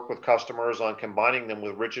have worked with customers on combining them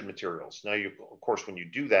with rigid materials. Now, of course, when you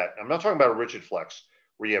do that, I'm not talking about a rigid flex,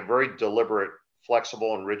 where you have very deliberate,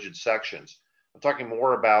 flexible, and rigid sections. I'm talking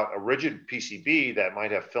more about a rigid PCB that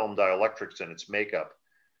might have film dielectrics in its makeup.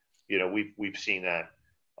 We've seen that.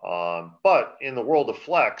 But in the world of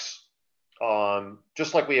flex,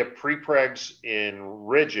 just like we have prepregs in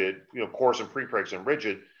rigid, cores and prepregs in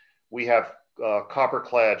rigid, we have copper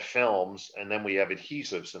clad films, and then we have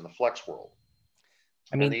adhesives in the flex world.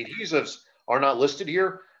 And the adhesives are not listed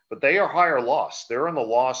here, but they are higher loss. They're in the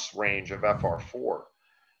loss range of FR4.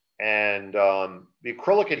 And the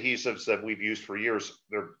acrylic adhesives that we've used for years,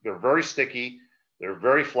 they're very sticky, they're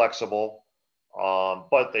very flexible,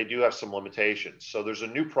 but they do have some limitations. So there's a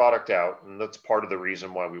new product out, and that's part of the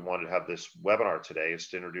reason why we wanted to have this webinar today, is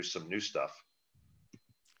to introduce some new stuff.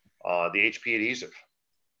 The HP adhesive.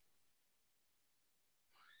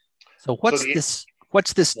 So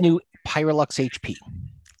what's this new Pyrolux HP?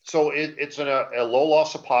 So it's a low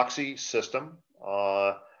loss epoxy system.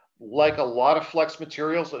 Like a lot of flex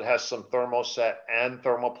materials, it has some thermoset and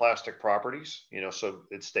thermoplastic properties, so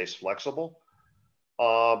it stays flexible.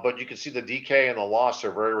 But you can see the decay and the loss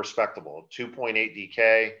are very respectable, 2.8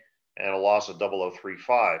 decay and a loss of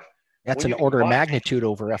 0035. That's an order of magnitude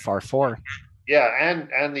over FR4. Yeah,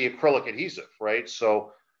 and the acrylic adhesive, right?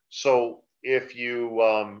 So if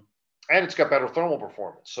you and it's got better thermal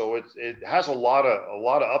performance, so it has a lot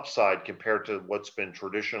of upside compared to what's been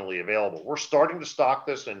traditionally available. We're starting to stock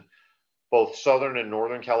this in both Southern and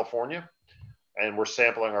Northern California, and we're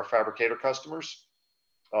sampling our fabricator customers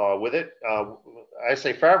with it. I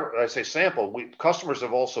say sample. Customers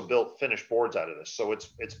have also built finished boards out of this, so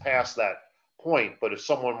it's past that point. But if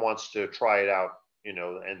someone wants to try it out,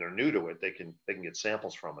 and they're new to it, they can get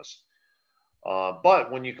samples from us.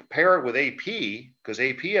 But when you compare it with AP, because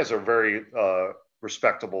AP has a very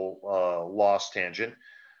respectable loss tangent,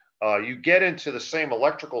 you get into the same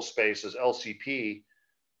electrical space as LCP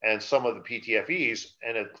and some of the PTFEs,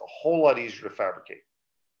 and it's a whole lot easier to fabricate.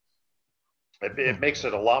 It makes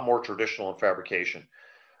it a lot more traditional in fabrication.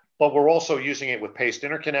 But we're also using it with paste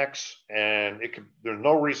interconnects, and there's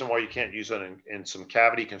no reason why you can't use it in some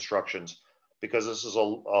cavity constructions, because this is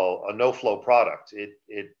a no-flow product.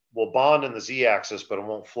 It will bond in the Z-axis, but it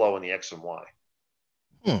won't flow in the X and Y.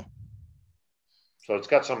 So it's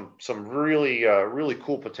got some really really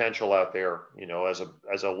cool potential out there,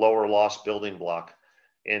 as a lower loss building block.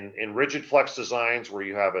 In rigid flex designs where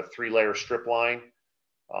you have a 3-layer strip line,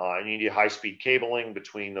 and you need high-speed cabling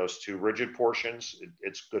between those two rigid portions,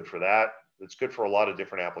 it's good for that. It's good for a lot of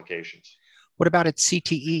different applications. What about its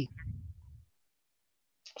CTE?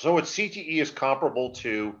 So its CTE is comparable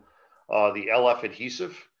to the LF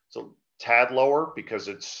adhesive. It's a tad lower because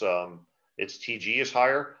its TG is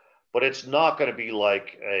higher, but it's not going to be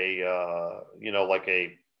like a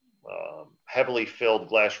heavily filled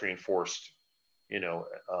glass reinforced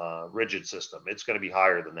rigid system. It's going to be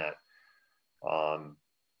higher than that.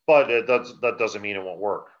 But that doesn't mean it won't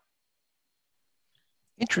work.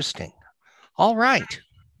 Interesting. All right.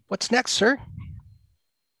 What's next, sir?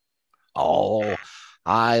 Oh,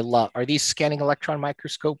 are these scanning electron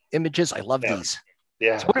microscope images? I love these.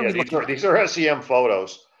 Yeah, so these are SEM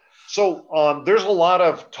photos. There's a lot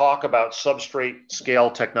of talk about substrate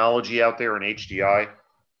scale technology out there in HDI,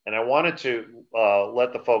 and I wanted to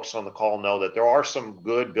let the folks on the call know that there are some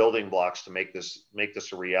good building blocks to make this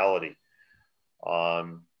a reality. Are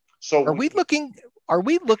we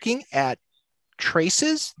looking at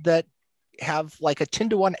traces that have like a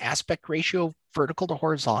 10-to-1 aspect ratio vertical to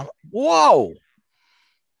horizontal? Whoa.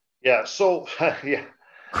 Yeah. So yeah.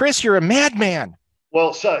 Chris, you're a madman.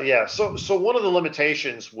 Well, so yeah, so one of the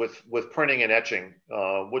limitations with printing and etching,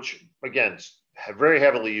 which again very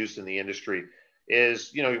heavily used in the industry,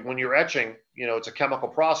 is when you're etching, it's a chemical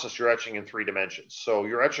process. You're etching in 3 dimensions, so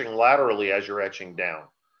you're etching laterally as you're etching down.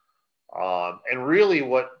 And really,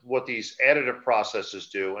 what these additive processes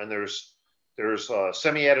do, and there's a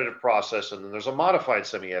semi-additive process, and then there's a modified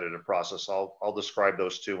semi-additive process. I'll describe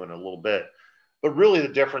those two in a little bit. But really the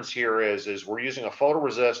difference here is we're using a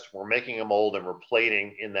photoresist, we're making a mold, and we're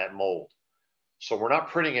plating in that mold. So we're not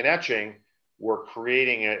printing and etching, we're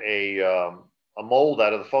creating a mold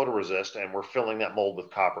out of the photoresist, and we're filling that mold with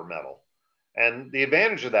copper metal. And the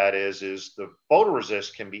advantage of that is the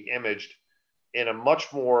photoresist can be imaged in a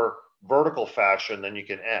much more vertical fashion than you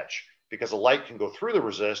can etch, because the light can go through the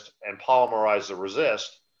resist and polymerize the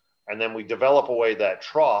resist, and then we develop away that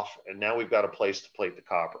trough, and now we've got a place to plate the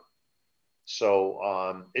copper.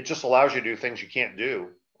 So it just allows you to do things you can't do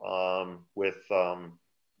with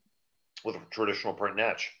traditional print and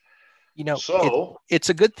etch. So it's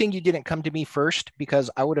a good thing you didn't come to me first, because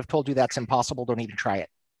I would have told you that's impossible. Don't even try it.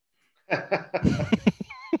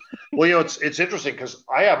 Well, it's interesting because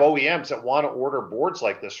I have OEMs that want to order boards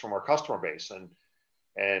like this from our customer base,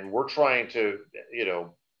 and we're trying to, I don't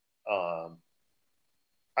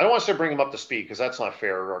want to say bring them up to speed, because that's not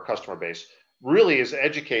fair to our customer base. Really is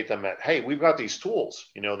educate them at, hey, we've got these tools,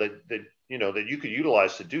 that you could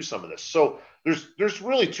utilize to do some of this. So there's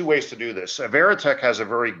really two ways to do this. Veritech has a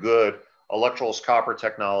very good electroless copper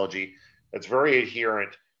technology that's very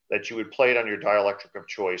adherent, that you would plate on your dielectric of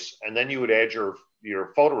choice, and then you would add your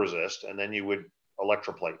photoresist, and then you would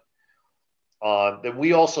electroplate. Then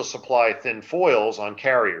we also supply thin foils on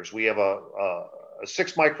carriers. We have a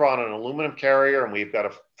 6 micron on an aluminum carrier, and we've got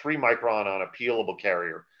a 3 micron on a peelable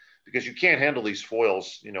carrier, because you can't handle these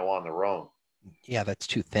foils, on their own. Yeah, that's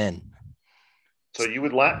too thin. So you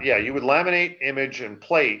would laminate, image, and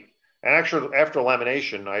plate. And actually, after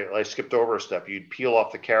lamination, I skipped over a step. You'd peel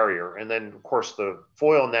off the carrier, and then of course the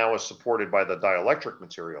foil now is supported by the dielectric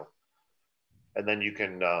material, and then you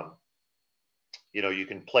can you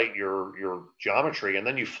can plate your geometry, and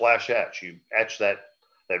then you flash etch. You etch that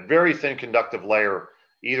very thin conductive layer,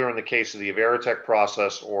 either in the case of the Veritech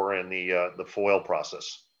process or in the foil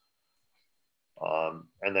process.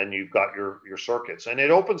 And then you've got your circuits, and it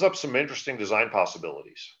opens up some interesting design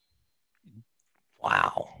possibilities.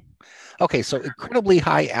 Wow. Okay, so incredibly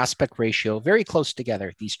high aspect ratio, very close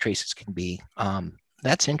together, these traces can be.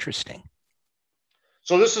 That's interesting.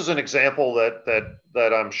 So this is an example that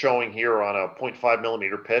I'm showing here on a 0.5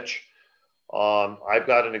 millimeter pitch. I've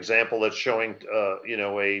got an example that's showing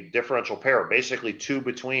a differential pair, basically 2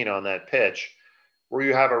 between on that pitch, where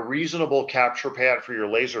you have a reasonable capture pad for your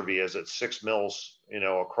laser vias at 6 mils,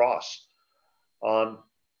 across.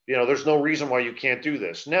 There's no reason why you can't do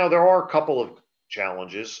this. Now, there are a couple of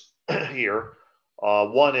challenges here.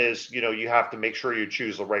 One is, you have to make sure you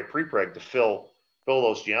choose the right prepreg to fill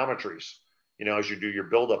those geometries, as you do your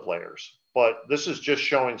buildup layers. But this is just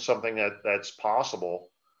showing something that's possible,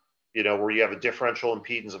 where you have a differential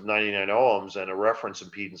impedance of 99 ohms and a reference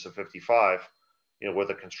impedance of 55, with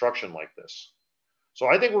a construction like this. So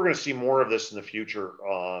I think we're going to see more of this in the future,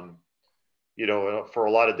 for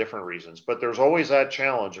a lot of different reasons. But there's always that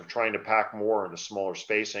challenge of trying to pack more into smaller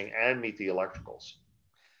spacing and meet the electricals.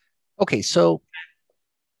 Okay, so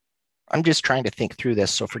I'm just trying to think through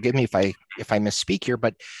this. So forgive me if I misspeak here,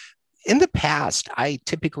 but in the past, I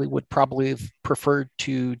typically would probably have preferred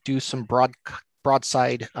to do some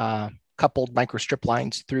broadside coupled microstrip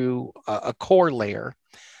lines through a core layer,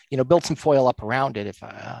 build some foil up around it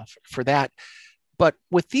for that. But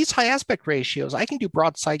with these high aspect ratios, I can do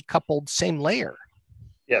broadside coupled same layer.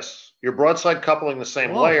 Yes, you're broadside coupling the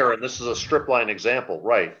same layer, and this is a strip line example,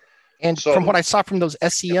 right? And from what I saw from those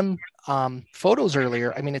SEM photos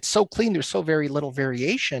earlier, I mean, it's so clean. There's so very little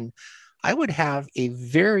variation. I would have a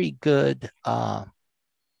very good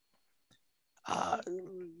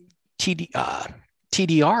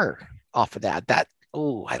TDR off of that.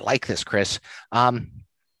 I like this, Chris.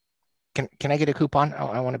 Can I get a coupon?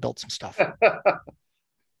 I want to build some stuff.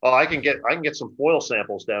 Oh, I can get some foil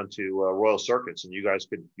samples down to Royal Circuits, and you guys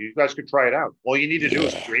could try it out. All you need to do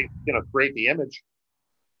is create the image,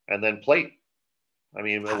 and then plate. I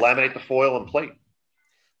mean, laminate the foil and plate.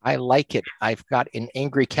 I like it. I've got an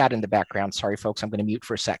angry cat in the background. Sorry, folks, I'm going to mute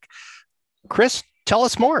for a sec. Chris, tell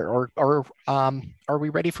us more, or are we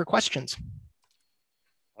ready for questions?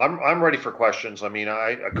 I'm ready for questions. I mean,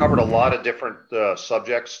 I covered a lot of different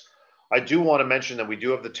subjects. I do want to mention that we do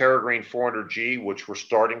have the TerraGreen 400G, which we're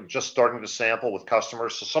just starting to sample with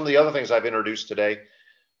customers. So some of the other things I've introduced today,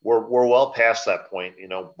 we're well past that point. You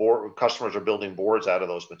know, customers are building boards out of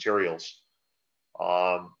those materials.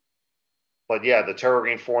 But yeah, the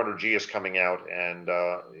TerraGreen 400G is coming out, and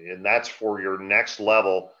that's for your next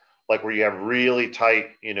level, like where you have really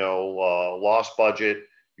tight, loss budget.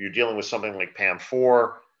 You're dealing with something like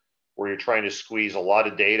PAM4, where you're trying to squeeze a lot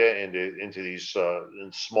of data into these in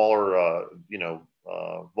smaller,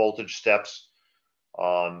 voltage steps.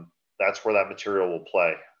 That's where that material will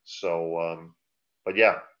play. So, but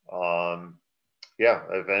yeah, yeah.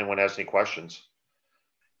 If anyone has any questions.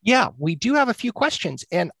 Yeah, we do have a few questions.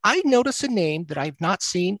 And I notice a name that I've not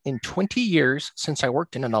seen in 20 years since I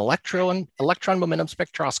worked in an electron momentum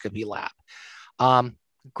spectroscopy lab.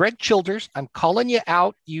 Greg Childers, I'm calling you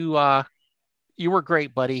out. You were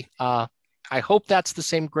great, buddy. I hope that's the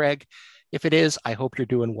same Greg. If it is, I hope you're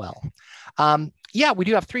doing well. Yeah, we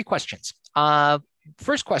do have three questions.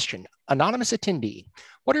 First question, anonymous attendee.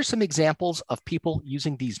 What are some examples of people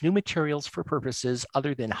using these new materials for purposes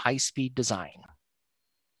other than high-speed design?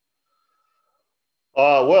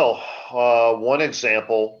 One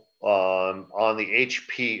example on the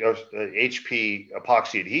HP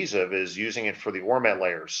epoxy adhesive is using it for the Ormet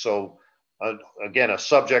layers. So again, a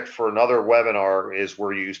subject for another webinar is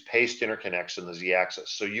where you use paste interconnects in the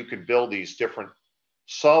Z-axis. So you could build these different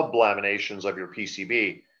sub-laminations of your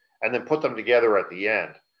PCB and then put them together at the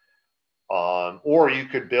end. Or you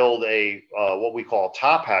could build a what we call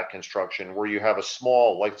top hat construction, where you have a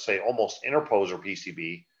small, like say almost interposer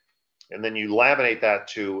PCB, and then you laminate that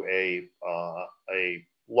to a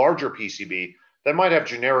larger PCB that might have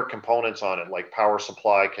generic components on it, like power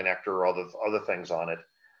supply connector or other things on it,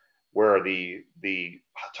 where the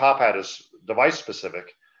top hat is device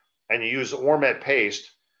specific, and you use Ormet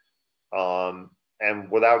paste,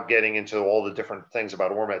 and without getting into all the different things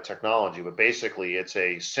about Ormet technology, but basically it's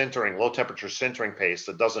a sintering, low temperature sintering paste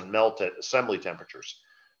that doesn't melt at assembly temperatures.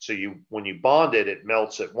 So when you bond it, it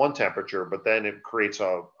melts at one temperature, but then it creates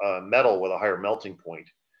a metal with a higher melting point.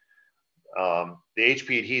 The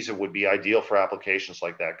HP adhesive would be ideal for applications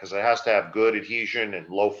like that because it has to have good adhesion and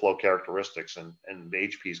low flow characteristics, and the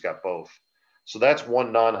HP's got both. So that's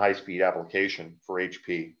one non-high speed application for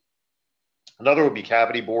HP. Another would be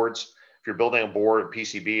cavity boards. If you're building a board, a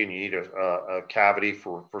PCB, and you need a cavity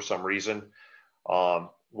for some reason,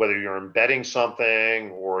 whether you're embedding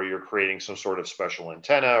something or you're creating some sort of special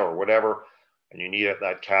antenna or whatever, and you need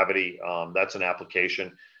that cavity, that's an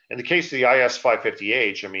application. In the case of the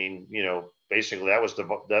IS550H, I mean, basically that was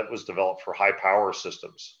developed for high power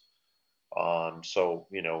systems. So,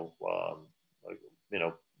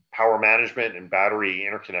 power management and battery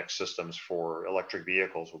interconnect systems for electric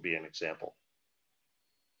vehicles will be an example.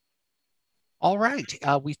 All right,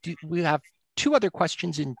 we have two other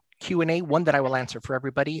questions in Q&A, one that I will answer for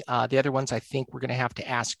everybody. The other ones I think we're going to have to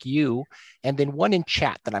ask you, and then one in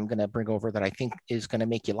chat that I'm going to bring over that I think is going to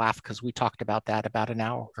make you laugh because we talked about that about an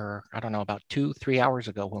hour, or I don't know, about 2-3 hours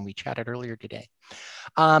ago when we chatted earlier today.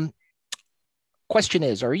 Question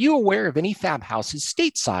is, are you aware of any fab houses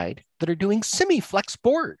stateside that are doing semi-flex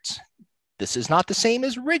boards? This is not the same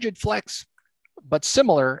as rigid flex, but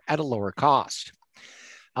similar at a lower cost.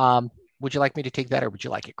 Would you like me to take that, or would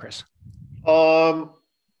you like it, Chris?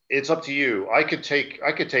 It's up to you. I could take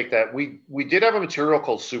that. We did have a material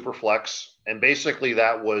called Superflex, and basically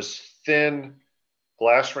that was thin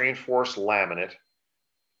glass reinforced laminate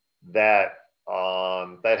that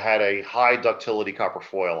had a high ductility copper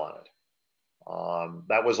foil on it.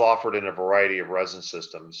 That was offered in a variety of resin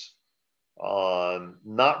systems.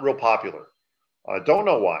 Not real popular. Don't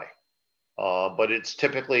know why. But it's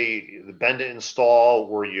typically the bend to install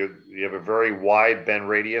where you have a very wide bend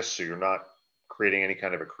radius, so you're not creating any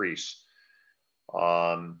kind of a crease.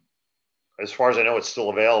 As far as I know, it's still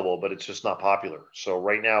available, but it's just not popular. So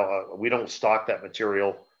right now, we don't stock that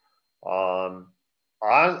material.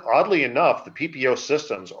 Oddly enough, the PPO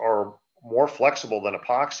systems are more flexible than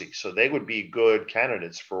epoxy, so they would be good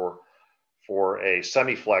candidates for a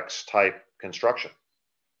semi-flex type construction.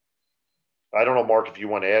 I don't know, Mark, if you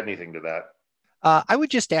want to add anything to that. I would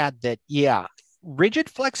just add that, yeah, rigid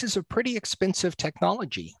flex is a pretty expensive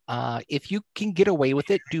technology. If you can get away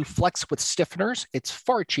with it, do flex with stiffeners. It's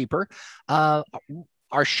far cheaper.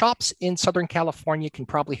 Our shops in Southern California can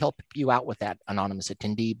probably help you out with that, anonymous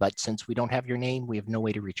attendee, but since we don't have your name, we have no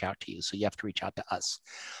way to reach out to you. So you have to reach out to us.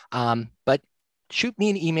 But shoot me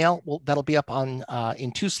an email. That'll be up on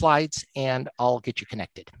in 2 slides, and I'll get you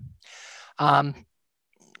connected.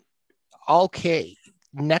 Okay.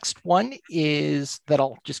 Next one is that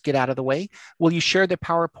I'll just get out of the way. Will you share the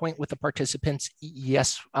PowerPoint with the participants?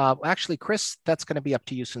 Yes. Actually, Chris, that's going to be up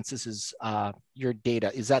to you since this is your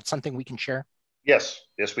data. Is that something we can share? Yes,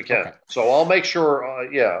 we can. Okay. So I'll make sure.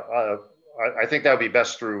 I think that would be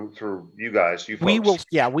best through you guys. You folks.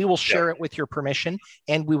 We will share it with your permission,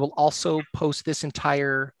 and we will also post this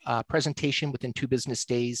entire presentation within 2 business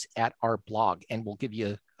days at our blog, and we'll give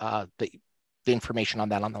you the information on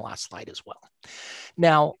that on the last slide as well.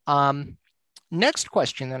 Now, next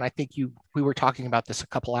question, and I think we were talking about this a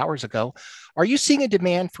couple hours ago. Are you seeing a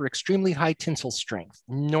demand for extremely high tensile strength,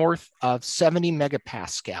 north of 70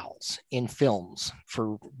 megapascals in films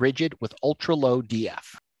for rigid with ultra low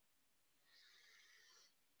DF?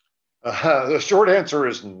 The short answer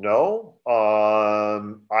is no.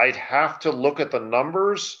 I'd have to look at the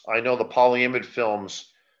numbers. I know the polyimide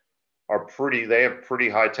films they have pretty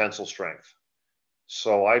high tensile strength.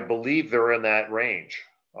 So I believe they're in that range.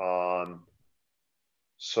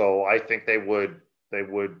 So I think they would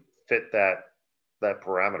fit that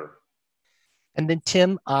parameter. And then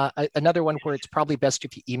Tim, another one where it's probably best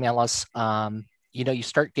if you email us. You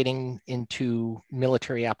start getting into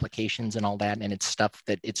military applications and all that, and it's stuff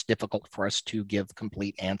that it's difficult for us to give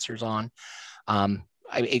complete answers on.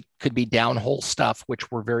 It could be downhole stuff, which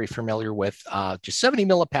we're very familiar with. Just 70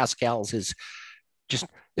 millipascals is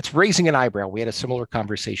it's raising an eyebrow. We had a similar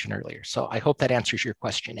conversation earlier. So I hope that answers your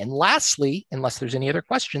question. And lastly, unless there's any other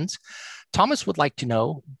questions, Thomas would like to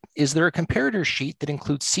know, is there a comparator sheet that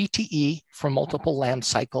includes CTE for multiple lam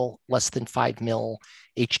cycle less than 5 mil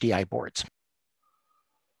HDI boards?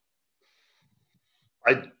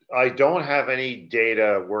 I don't have any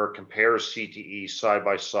data where it compares CTE side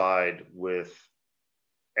by side with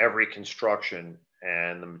every construction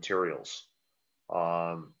and the materials.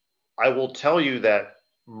 I will tell you that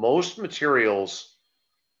most materials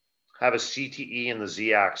have a CTE in the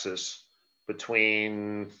z-axis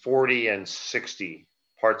between 40 and 60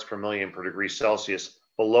 parts per million per degree Celsius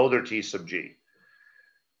below their T sub G.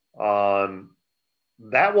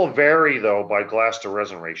 That will vary, though, by glass to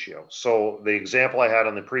resin ratio. So the example I had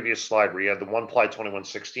on the previous slide where you had the 1-ply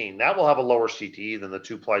 2116, that will have a lower CTE than the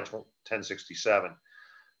 2-ply 1067.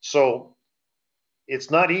 So it's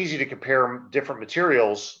not easy to compare different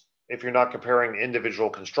materials if you're not comparing individual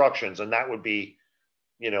constructions, and that would be,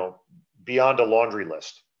 beyond a laundry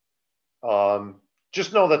list.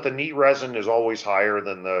 Just know that the neat resin is always higher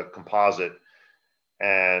than the composite,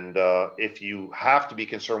 and if you have to be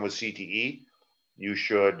concerned with CTE, you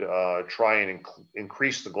should try and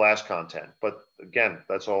increase the glass content. But again,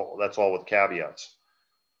 that's all with caveats.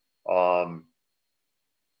 I'm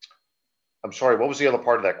sorry, what was the other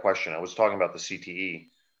part of that question? I was talking about the CTE.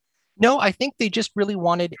 No, I think they just really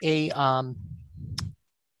wanted a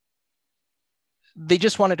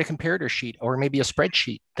comparator sheet or maybe a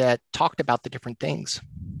spreadsheet that talked about the different things.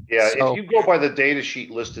 Yeah, so, if you go by the data sheet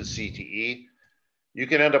listed CTE, you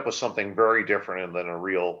can end up with something very different than a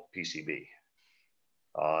real PCB.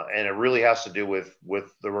 And it really has to do with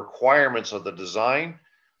the requirements of the design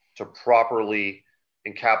to properly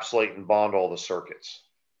encapsulate and bond all the circuits.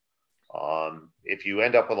 If you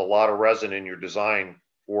end up with a lot of resin in your design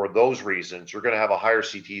for those reasons, you're going to have a higher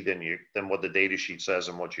CT than what the data sheet says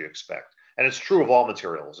and what you expect. And it's true of all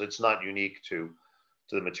materials. It's not unique to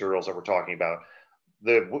the materials that we're talking about.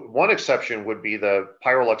 The one exception would be the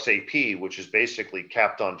Pyrolux AP, which is basically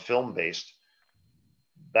capped on film based.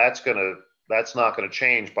 That's not going to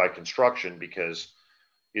change by construction because,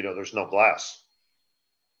 there's no glass.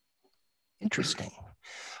 Interesting.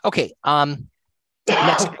 Okay.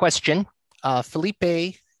 Next question.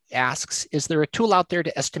 Felipe asks, is there a tool out there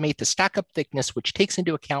to estimate the stack-up thickness, which takes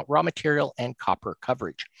into account raw material and copper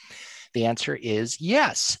coverage? The answer is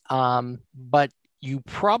yes. But you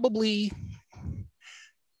probably,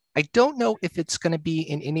 I don't know if it's going to be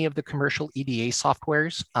in any of the commercial EDA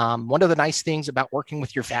softwares. One of the nice things about working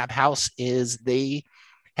with your fab house is they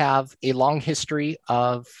have a long history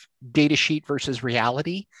of data sheet versus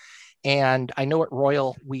reality. And I know at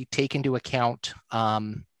Royal, we take into account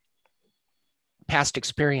past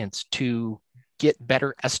experience to get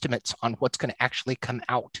better estimates on what's going to actually come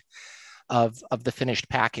out of the finished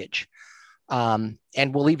package. And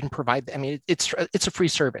we'll even provide, it's a free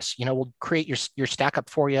service. We'll create your stack up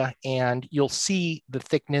for you and you'll see the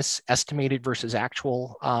thickness estimated versus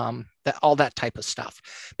actual, all that type of stuff,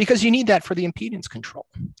 because you need that for the impedance control.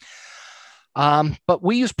 But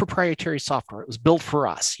we use proprietary software. It was built for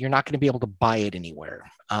us. You're not going to be able to buy it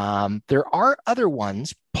anywhere. There are other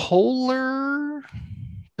ones. Polar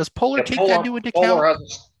Does Polar Yeah, take that into account?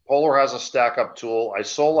 Polar has a stack up tool.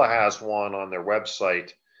 Isola has one on their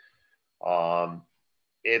website. Um,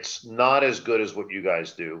 it's not as good as what you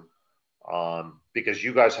guys do, because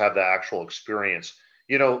you guys have the actual experience.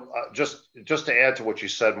 Just to add to what you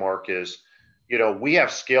said, Mark, is we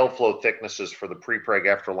have scale flow thicknesses for the pre-preg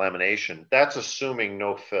after lamination. That's assuming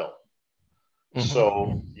no fill.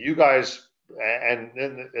 So you guys,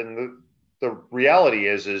 the reality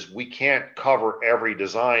is we can't cover every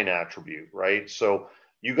design attribute, right? So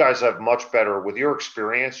you guys have much better, with your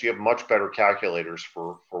experience, you have much better calculators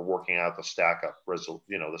for working out the stack up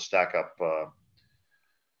the stack up,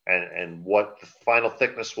 and what the final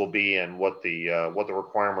thickness will be, and what the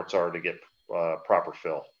requirements are to get proper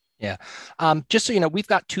fill. Yeah. Just so you know, we've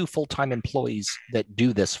got 2 full-time employees that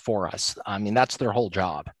do this for us. I mean, that's their whole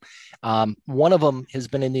job. One of them has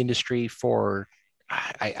been in the industry for,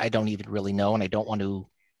 I don't even really know, and I don't want to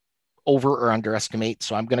over or underestimate.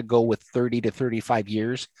 So I'm going to go with 30 to 35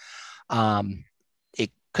 years. It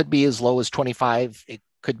could be as low as 25. It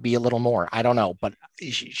could be a little more. I don't know, but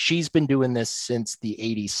she's been doing this since the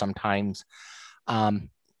 80s sometimes.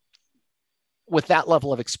 With that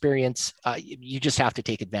level of experience, you just have to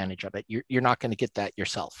take advantage of it. You're not going to get that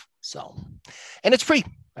yourself. So, and it's free.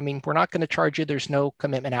 I mean, we're not going to charge you. There's no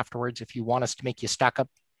commitment afterwards. If you want us to make you stack up,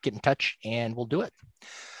 get in touch and we'll do it.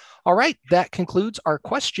 All right. That concludes our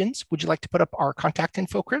questions. Would you like to put up our contact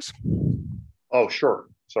info, Chris? Oh, sure.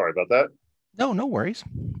 Sorry about that. No worries.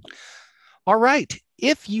 All right.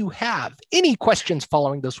 If you have any questions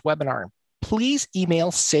following this webinar, please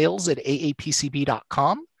email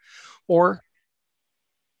sales@aapcb.com or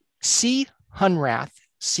C Hunrath,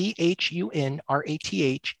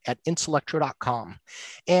 CHUNRATH @insulectro.com.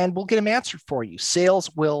 And we'll get them answered for you.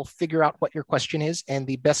 Sales will figure out what your question is and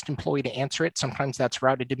the best employee to answer it. Sometimes that's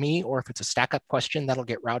routed to me, or if it's a stack up question, that'll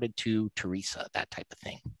get routed to Teresa, that type of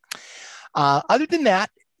thing. Other than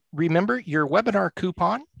that, remember your webinar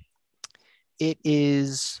coupon. It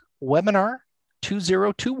is webinar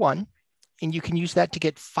 2021, and you can use that to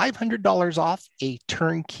get $500 off a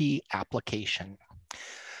turnkey application.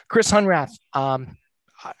 Chris Hunrath,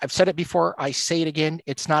 I've said it before, I say it again,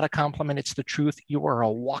 it's not a compliment, it's the truth. You are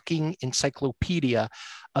a walking encyclopedia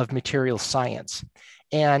of material science.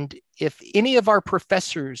 And if any of our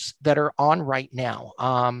professors that are on right now,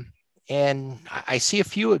 and I see a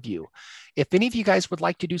few of you, if any of you guys would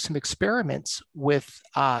like to do some experiments with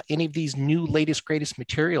any of these new latest, greatest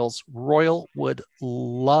materials, Royal would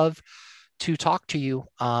love to talk to you.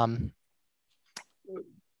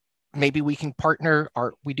 Maybe we can partner,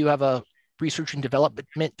 or we do have a research and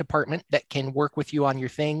development department that can work with you on your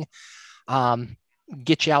thing,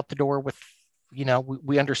 get you out the door with,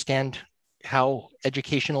 we understand how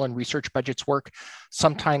educational and research budgets work.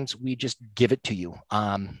 Sometimes we just give it to you.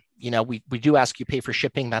 We do ask you pay for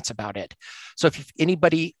shipping. That's about it. So if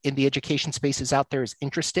anybody in the education spaces out there is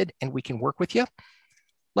interested and we can work with you,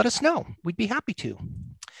 let us know. We'd be happy to.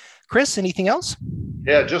 Chris, anything else?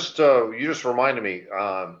 Yeah, you just reminded me.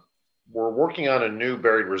 We're working on a new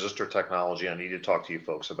buried resistor technology I need to talk to you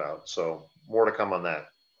folks about. So more to come on that.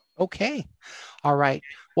 Okay. All right.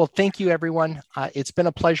 Well, thank you, everyone. It's been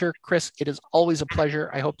a pleasure. Chris, it is always a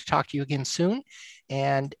pleasure. I hope to talk to you again soon.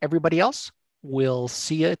 And everybody else, we'll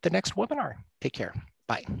see you at the next webinar. Take care.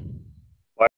 Bye.